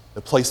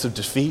 the place of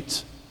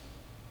defeat,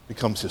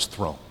 becomes his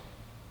throne.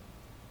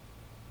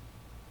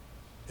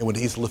 And when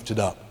he's lifted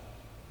up,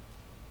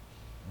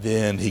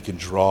 then he can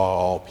draw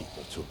all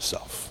people to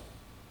himself.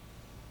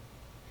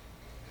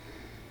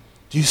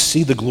 Do you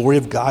see the glory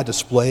of God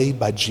displayed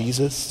by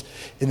Jesus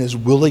in his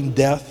willing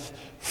death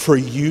for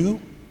you?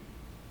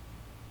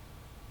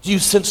 Do you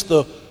sense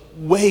the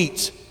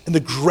weight and the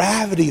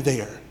gravity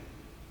there?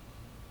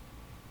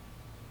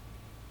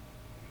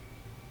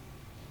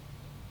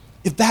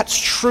 If that's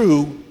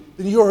true,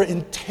 then you are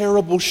in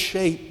terrible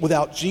shape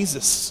without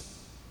Jesus.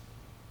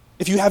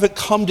 If you haven't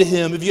come to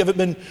him, if you haven't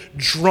been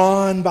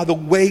drawn by the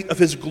weight of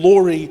his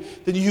glory,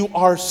 then you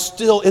are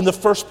still in the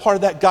first part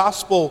of that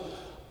gospel.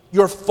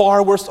 You're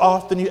far worse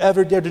off than you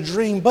ever dared to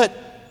dream. But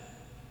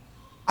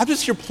I'm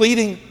just here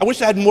pleading. I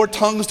wish I had more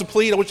tongues to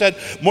plead. I wish I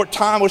had more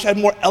time. I wish I had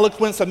more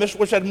eloquence. I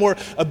wish I had more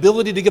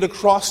ability to get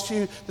across to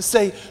you to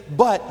say,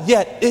 but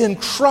yet in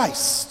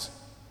Christ,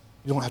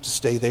 you don't have to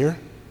stay there.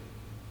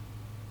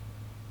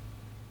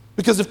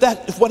 Because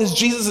if what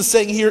Jesus is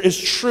saying here is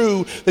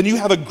true, then you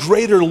have a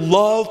greater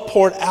love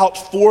poured out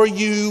for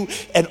you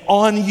and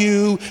on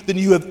you than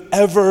you have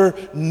ever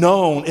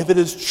known. If it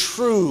is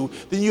true,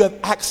 then you have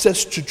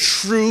access to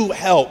true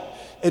help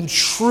and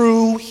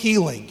true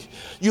healing.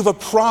 You have a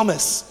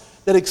promise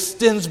that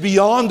extends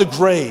beyond the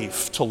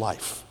grave to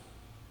life.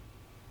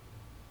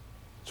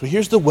 So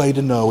here's the way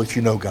to know if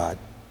you know God.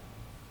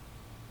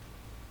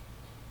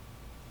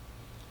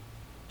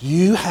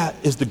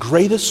 Is the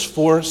greatest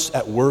force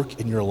at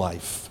work in your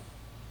life,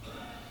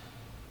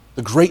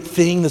 the great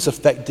thing that's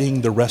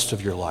affecting the rest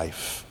of your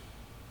life,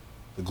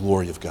 the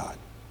glory of God?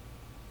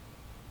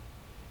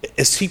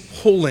 Is he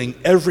pulling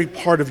every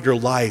part of your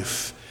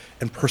life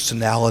and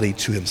personality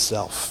to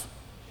himself?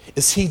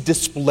 Is he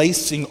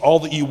displacing all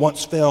that you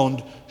once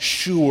found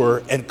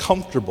sure and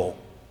comfortable?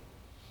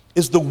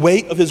 Is the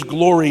weight of his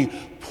glory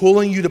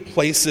pulling you to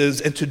places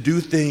and to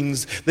do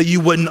things that you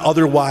wouldn't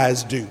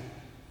otherwise do?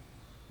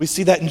 We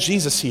see that in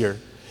Jesus here.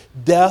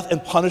 Death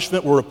and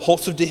punishment were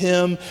repulsive to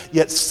him,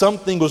 yet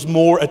something was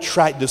more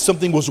attractive.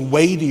 Something was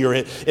weightier.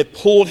 It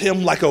pulled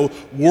him like a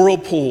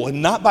whirlpool,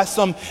 and not by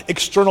some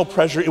external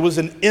pressure. It was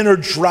an inner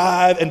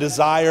drive and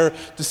desire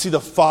to see the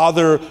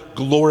Father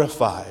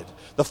glorified.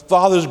 The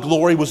Father's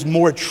glory was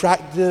more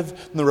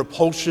attractive than the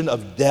repulsion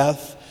of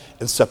death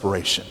and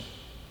separation.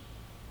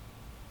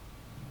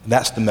 And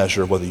that's the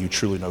measure of whether you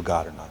truly know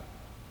God or not.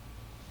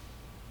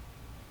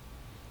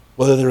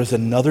 Whether there is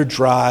another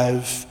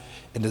drive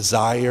and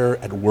desire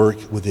at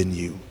work within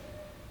you,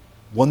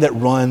 one that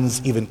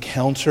runs even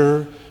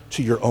counter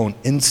to your own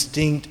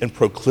instinct and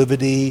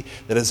proclivity,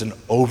 that is an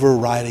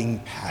overriding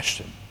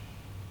passion.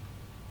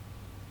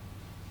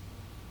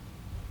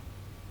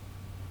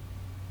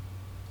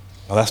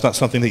 Now, that's not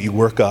something that you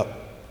work up.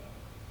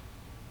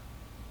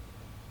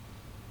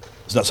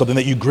 It's not something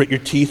that you grit your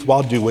teeth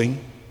while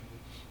doing.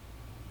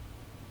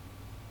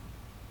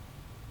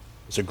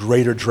 It's a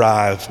greater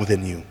drive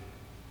within you,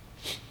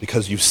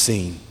 because you've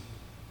seen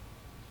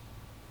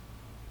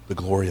the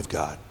glory of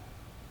God.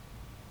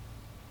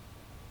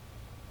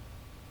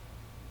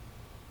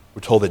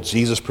 We're told that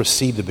Jesus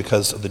proceeded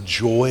because of the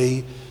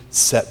joy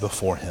set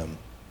before him.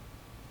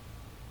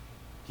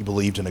 He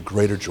believed in a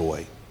greater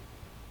joy.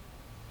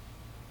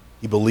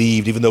 He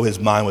believed, even though his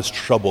mind was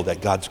troubled,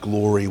 that God's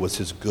glory was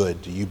his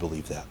good. Do you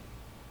believe that?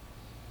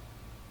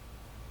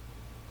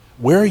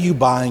 Where are you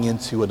buying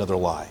into another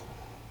lie?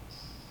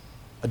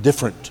 A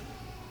different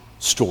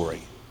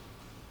story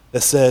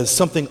that says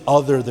something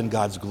other than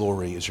God's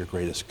glory is your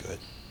greatest good.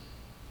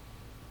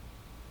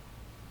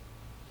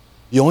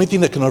 The only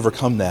thing that can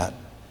overcome that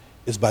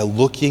is by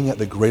looking at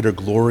the greater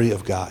glory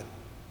of God.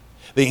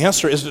 The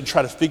answer isn't to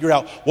try to figure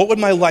out what would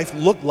my life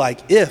look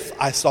like if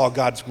I saw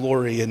God's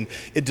glory and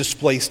it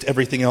displaced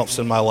everything else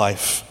in my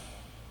life.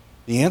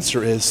 The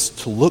answer is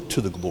to look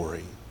to the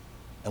glory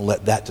and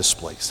let that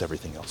displace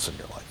everything else in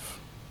your life.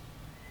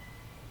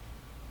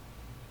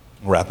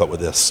 I'll wrap up with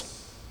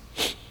this.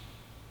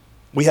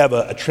 We have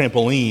a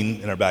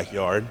trampoline in our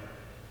backyard,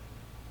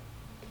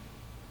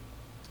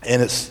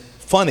 and it's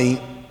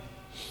funny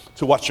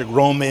to watch a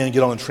grown man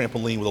get on a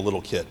trampoline with a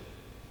little kid.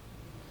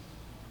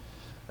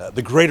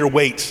 The greater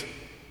weight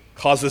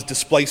causes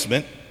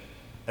displacement,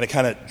 and it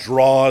kind of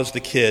draws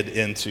the kid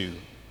into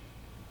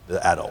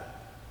the adult.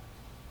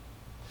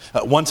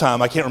 One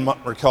time, I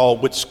can't recall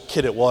which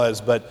kid it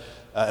was, but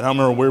and I don't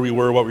remember where we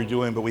were, what we were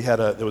doing, but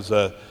there was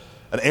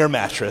an air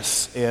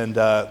mattress, and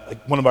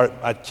one of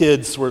our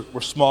kids were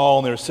small,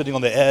 and they were sitting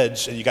on the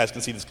edge, and you guys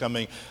can see this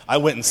coming. I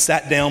went and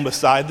sat down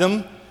beside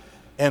them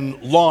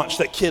and launched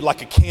that kid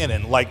like a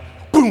cannon, like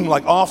boom,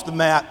 like off the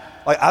mat.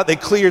 They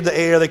cleared the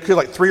air, they cleared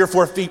like 3 or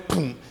 4 feet,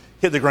 boom,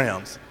 hit the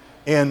ground.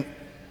 And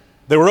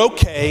they were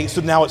okay,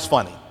 so now it's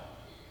funny.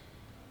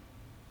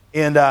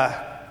 And what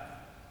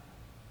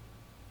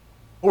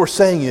we're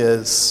saying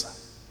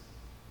is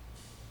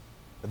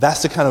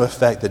that's the kind of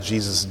effect that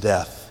Jesus'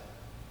 death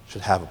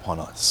should have upon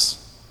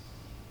us.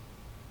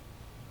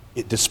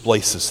 It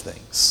displaces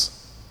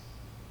things.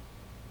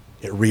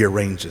 It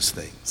rearranges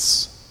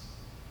things.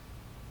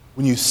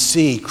 When you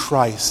see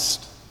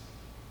Christ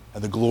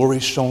and the glory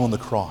shown on the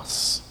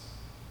cross,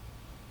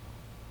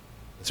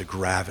 there's a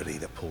gravity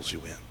that pulls you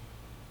in.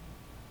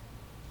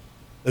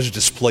 There's a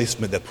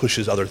displacement that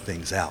pushes other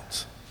things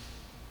out.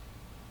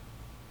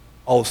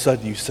 All of a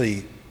sudden you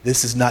see,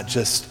 this is not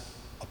just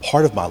a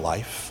part of my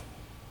life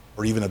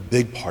or even a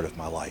big part of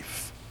my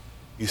life.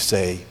 You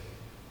say,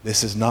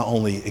 this is not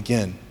only,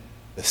 again,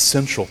 the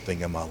central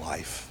thing in my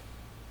life,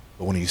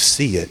 but when you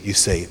see it, you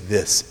say,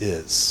 this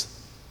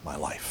is my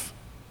life.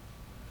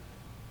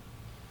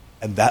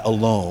 And that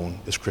alone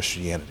is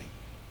Christianity.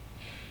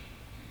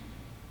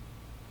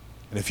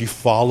 And if you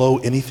follow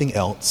anything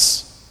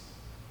else,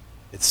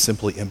 it's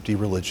simply empty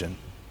religion.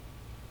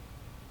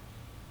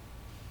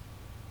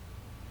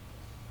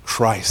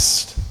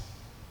 Christ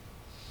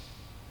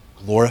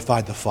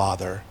glorified the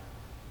Father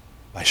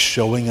by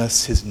showing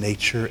us his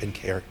nature and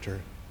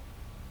character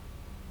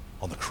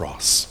on the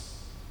cross.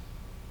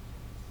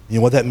 You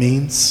know what that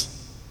means?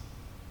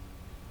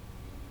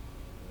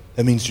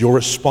 That means your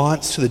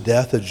response to the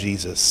death of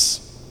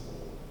Jesus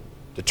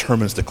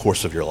determines the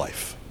course of your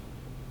life.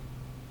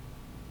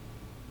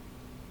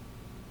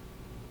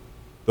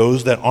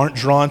 Those that aren't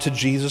drawn to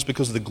Jesus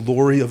because of the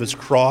glory of his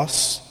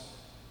cross,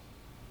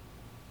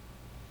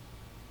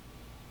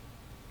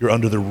 you're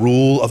under the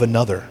rule of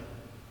another.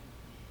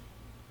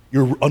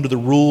 You're under the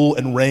rule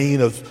and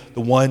reign of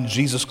the one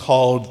Jesus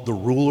called the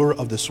ruler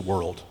of this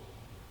world.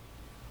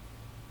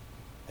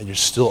 And you're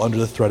still under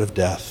the threat of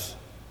death.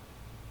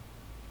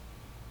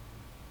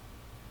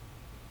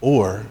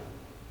 Or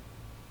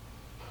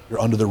you're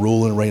under the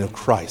rule and reign of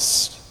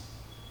Christ.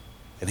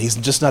 And he's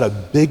just not a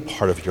big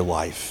part of your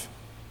life.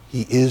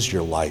 He is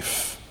your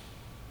life.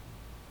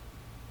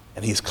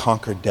 And he's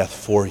conquered death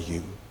for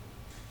you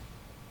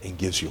and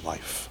gives you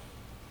life.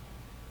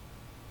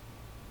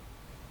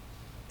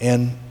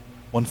 And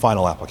one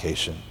final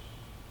application.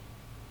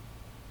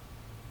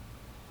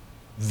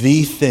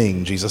 The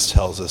thing, Jesus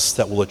tells us,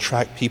 that will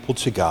attract people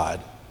to God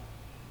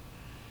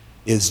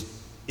is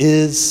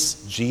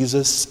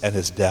Jesus and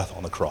his death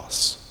on the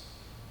cross.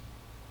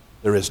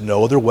 There is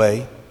no other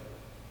way.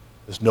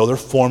 There's no other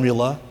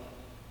formula.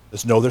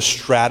 There's no other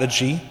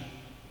strategy.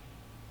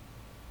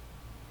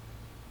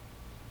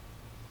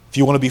 If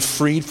you want to be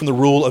freed from the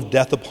rule of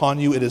death upon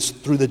you, it is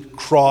through the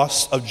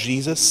cross of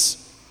Jesus.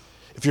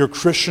 If you're a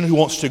Christian who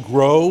wants to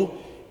grow,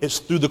 it's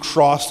through the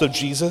cross of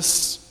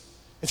Jesus.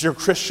 If you're a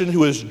Christian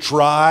who is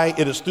dry,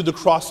 it is through the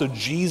cross of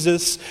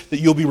Jesus that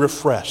you'll be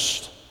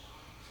refreshed.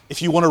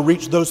 If you want to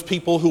reach those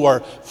people who are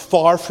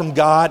far from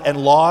God and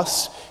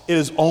lost, it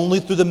is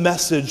only through the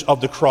message of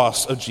the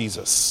cross of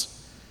Jesus.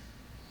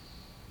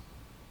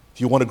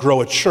 If you want to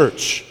grow a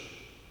church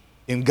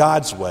in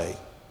God's way,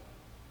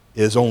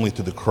 it is only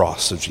through the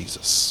cross of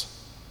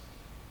Jesus.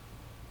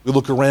 We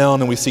look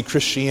around and we see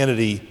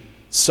Christianity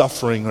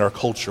suffering in our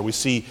culture. We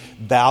see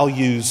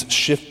values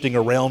shifting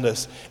around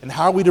us. And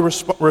how are we to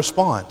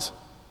respond?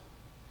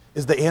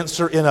 Is the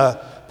answer in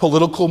a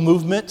political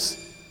movement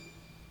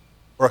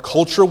or a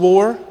culture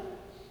war?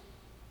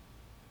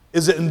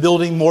 Is it in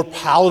building more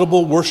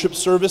palatable worship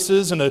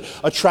services and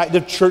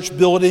attractive church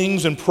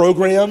buildings and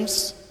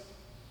programs?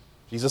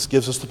 Jesus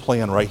gives us the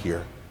plan right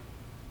here.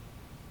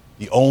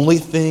 The only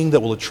thing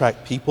that will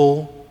attract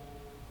people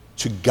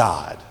to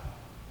God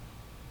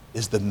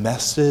is the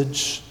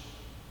message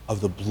of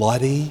the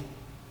bloody,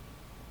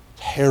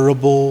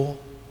 terrible,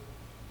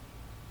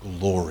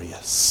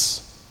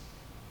 glorious,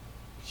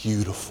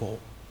 beautiful,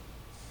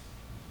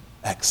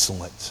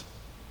 excellent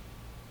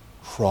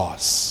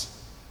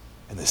cross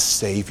and the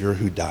Savior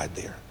who died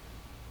there.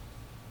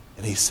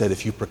 And he said,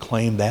 if you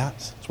proclaim that,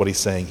 that's what he's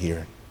saying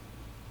here,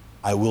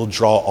 I will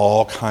draw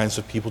all kinds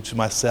of people to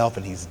myself,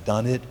 and he's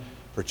done it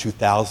for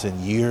 2,000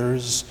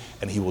 years,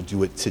 and he will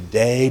do it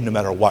today, no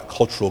matter what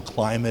cultural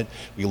climate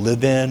we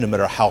live in, no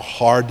matter how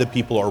hard the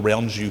people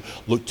around you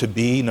look to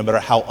be, no matter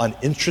how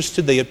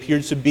uninterested they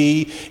appear to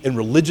be in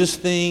religious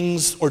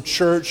things or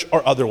church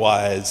or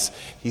otherwise.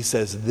 He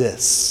says,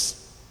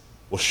 this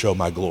will show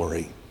my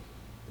glory,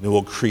 and it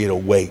will create a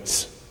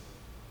weight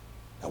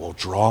that will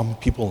draw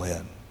people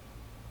in,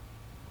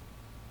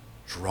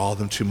 draw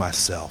them to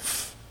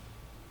myself,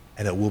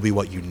 and it will be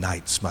what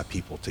unites my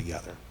people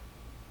together.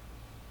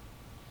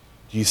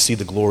 Do you see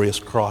the glorious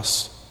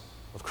cross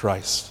of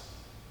Christ?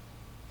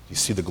 Do you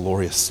see the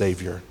glorious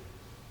Savior?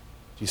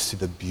 Do you see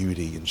the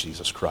beauty in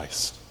Jesus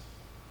Christ?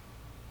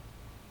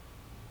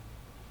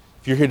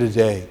 If you're here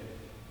today,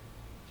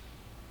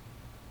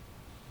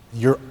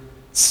 you're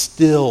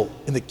still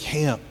in the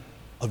camp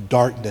of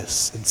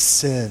darkness and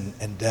sin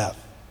and death.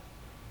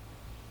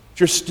 If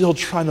you're still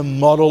trying to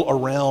muddle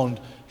around,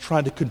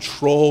 trying to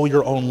control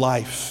your own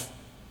life,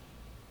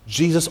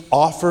 Jesus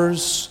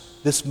offers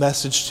this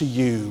message to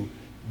you,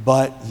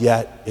 but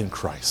yet in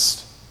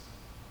Christ.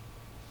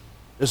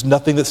 There's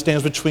nothing that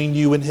stands between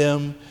you and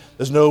him.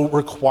 There's no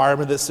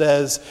requirement that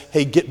says,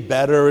 hey, get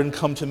better and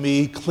come to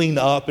me, clean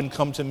up and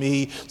come to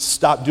me,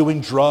 stop doing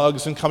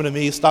drugs and come to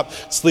me, stop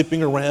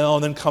sleeping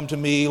around and come to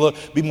me, look,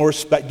 be more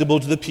respectable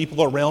to the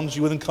people around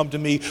you and then come to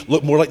me,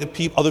 look more like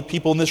the other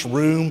people in this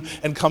room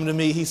and come to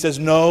me. He says,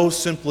 no,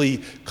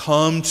 simply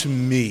come to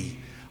me.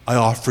 I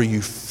offer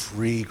you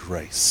free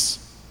grace.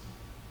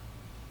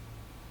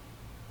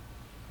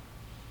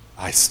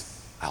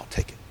 I'll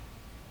take it.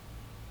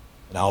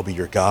 And I'll be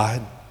your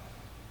God,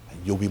 and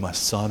you'll be my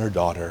son or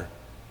daughter,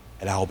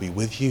 and I'll be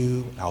with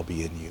you, and I'll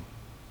be in you.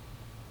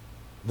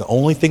 The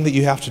only thing that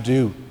you have to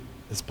do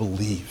is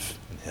believe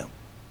in him.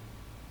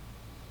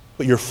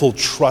 Put your full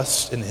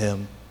trust in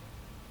him.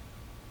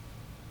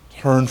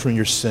 Turn from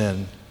your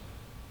sin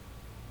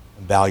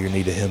and bow your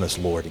knee to him as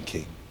Lord and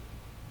King.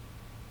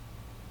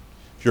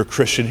 If you're a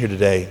Christian here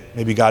today,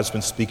 maybe God's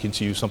been speaking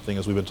to you something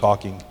as we've been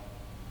talking.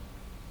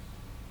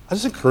 I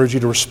just encourage you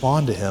to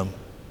respond to him.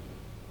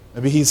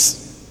 Maybe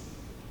he's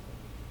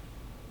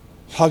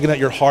tugging at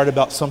your heart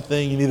about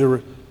something. You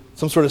need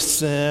some sort of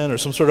sin or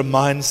some sort of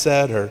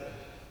mindset or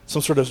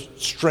some sort of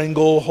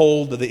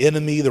stranglehold that the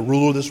enemy, the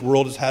ruler of this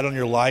world, has had on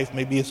your life.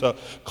 Maybe it's a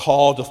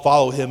call to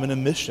follow him in a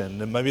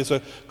mission. And maybe it's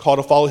a call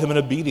to follow him in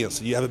obedience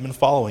that you haven't been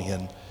following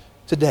him.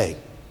 Today,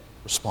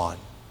 respond.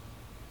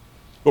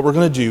 What we're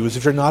going to do is,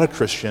 if you're not a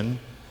Christian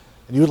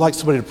and you would like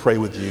somebody to pray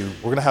with you,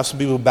 we're going to have some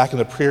people back in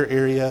the prayer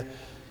area.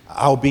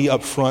 I'll be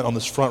up front on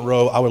this front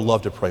row. I would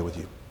love to pray with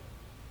you.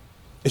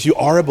 If you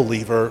are a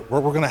believer,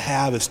 what we're going to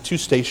have is 2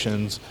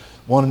 stations,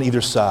 one on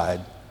either side.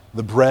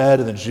 The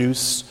bread and the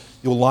juice.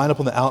 You'll line up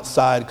on the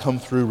outside, come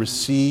through,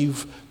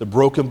 receive the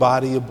broken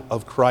body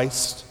of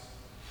Christ,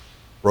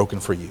 broken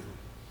for you,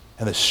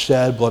 and the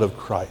shed blood of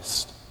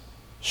Christ,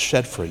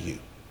 shed for you.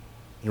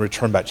 You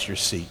return back to your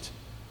seat,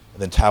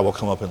 and then Ty will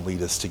come up and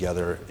lead us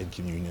together in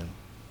communion.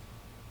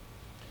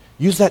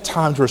 Use that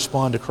time to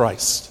respond to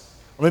Christ.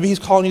 Or maybe he's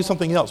calling you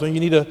something else. Maybe you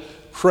need to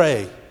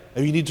pray.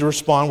 Maybe you need to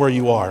respond where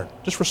you are.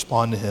 Just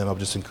respond to him. I would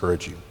just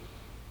encourage you.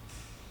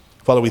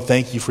 Father, we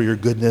thank you for your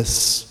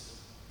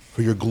goodness,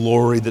 for your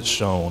glory that's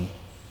shown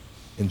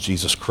in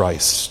Jesus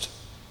Christ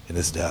in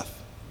his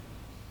death.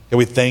 God,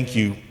 we thank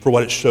you for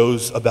what it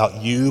shows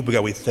about you, but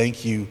God, we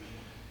thank you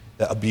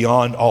that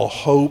beyond all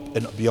hope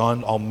and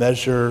beyond all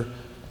measure,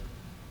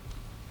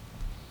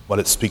 what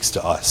it speaks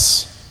to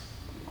us.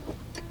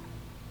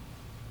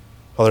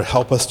 Father,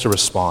 help us to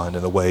respond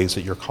in the ways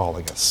that you're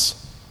calling us.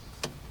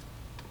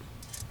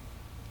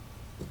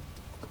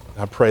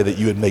 I pray that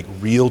you would make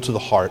real to the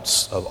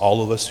hearts of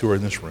all of us who are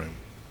in this room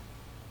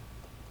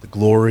the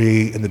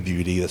glory and the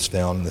beauty that's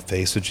found in the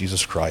face of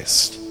Jesus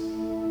Christ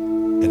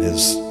and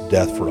his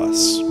death for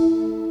us.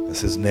 In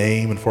his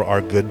name and for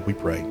our good we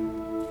pray.